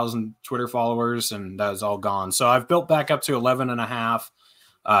 19,000 Twitter followers, and that was all gone. So I've built back up to 11.5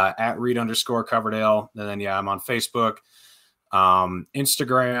 at Reed_Coverdale. And then, yeah, I'm on Facebook,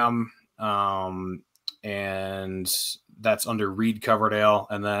 Instagram, and that's under Reed Coverdale.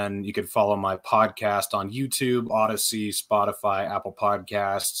 And then you can follow my podcast on YouTube, Odyssey, Spotify, Apple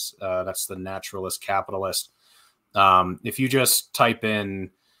Podcasts. That's the Naturalist Capitalist. If you just type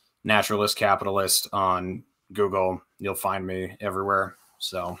in Naturalist Capitalist on Google, you'll find me everywhere.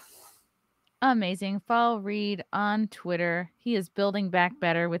 So amazing. Follow Reed on Twitter. He is building back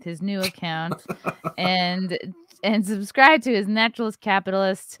better with his new account. And and subscribe to his Naturalist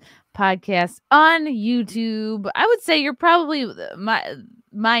Capitalist podcast on YouTube. I would say you're probably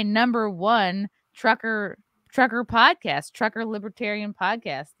my number one trucker podcast, trucker libertarian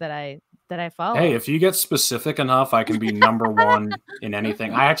podcast that I follow. Hey, if you get specific enough, I can be number one in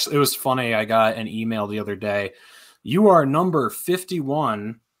anything. It was funny. I got an email the other day. You are number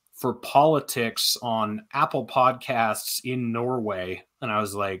 51 for politics on Apple Podcasts in Norway. And I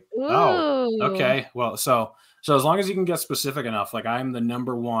was like, Ooh. Oh, okay. Well, so as long as you can get specific enough, like I'm the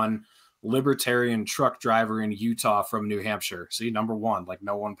number one libertarian truck driver in Utah from New Hampshire. See, number one, like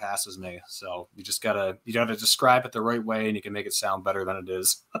no one passes me. So you gotta describe it the right way and you can make it sound better than it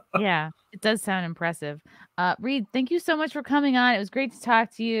is. Yeah, it does sound impressive. Reed, thank you so much for coming on. It was great to talk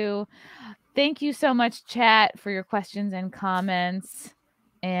to you. Thank you so much, chat, for your questions and comments.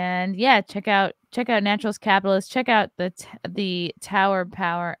 And yeah, check out Naturalist Capitalist. Check out the Tower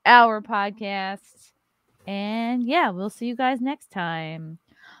Power Hour podcast. And yeah, we'll see you guys next time.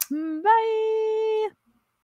 Bye.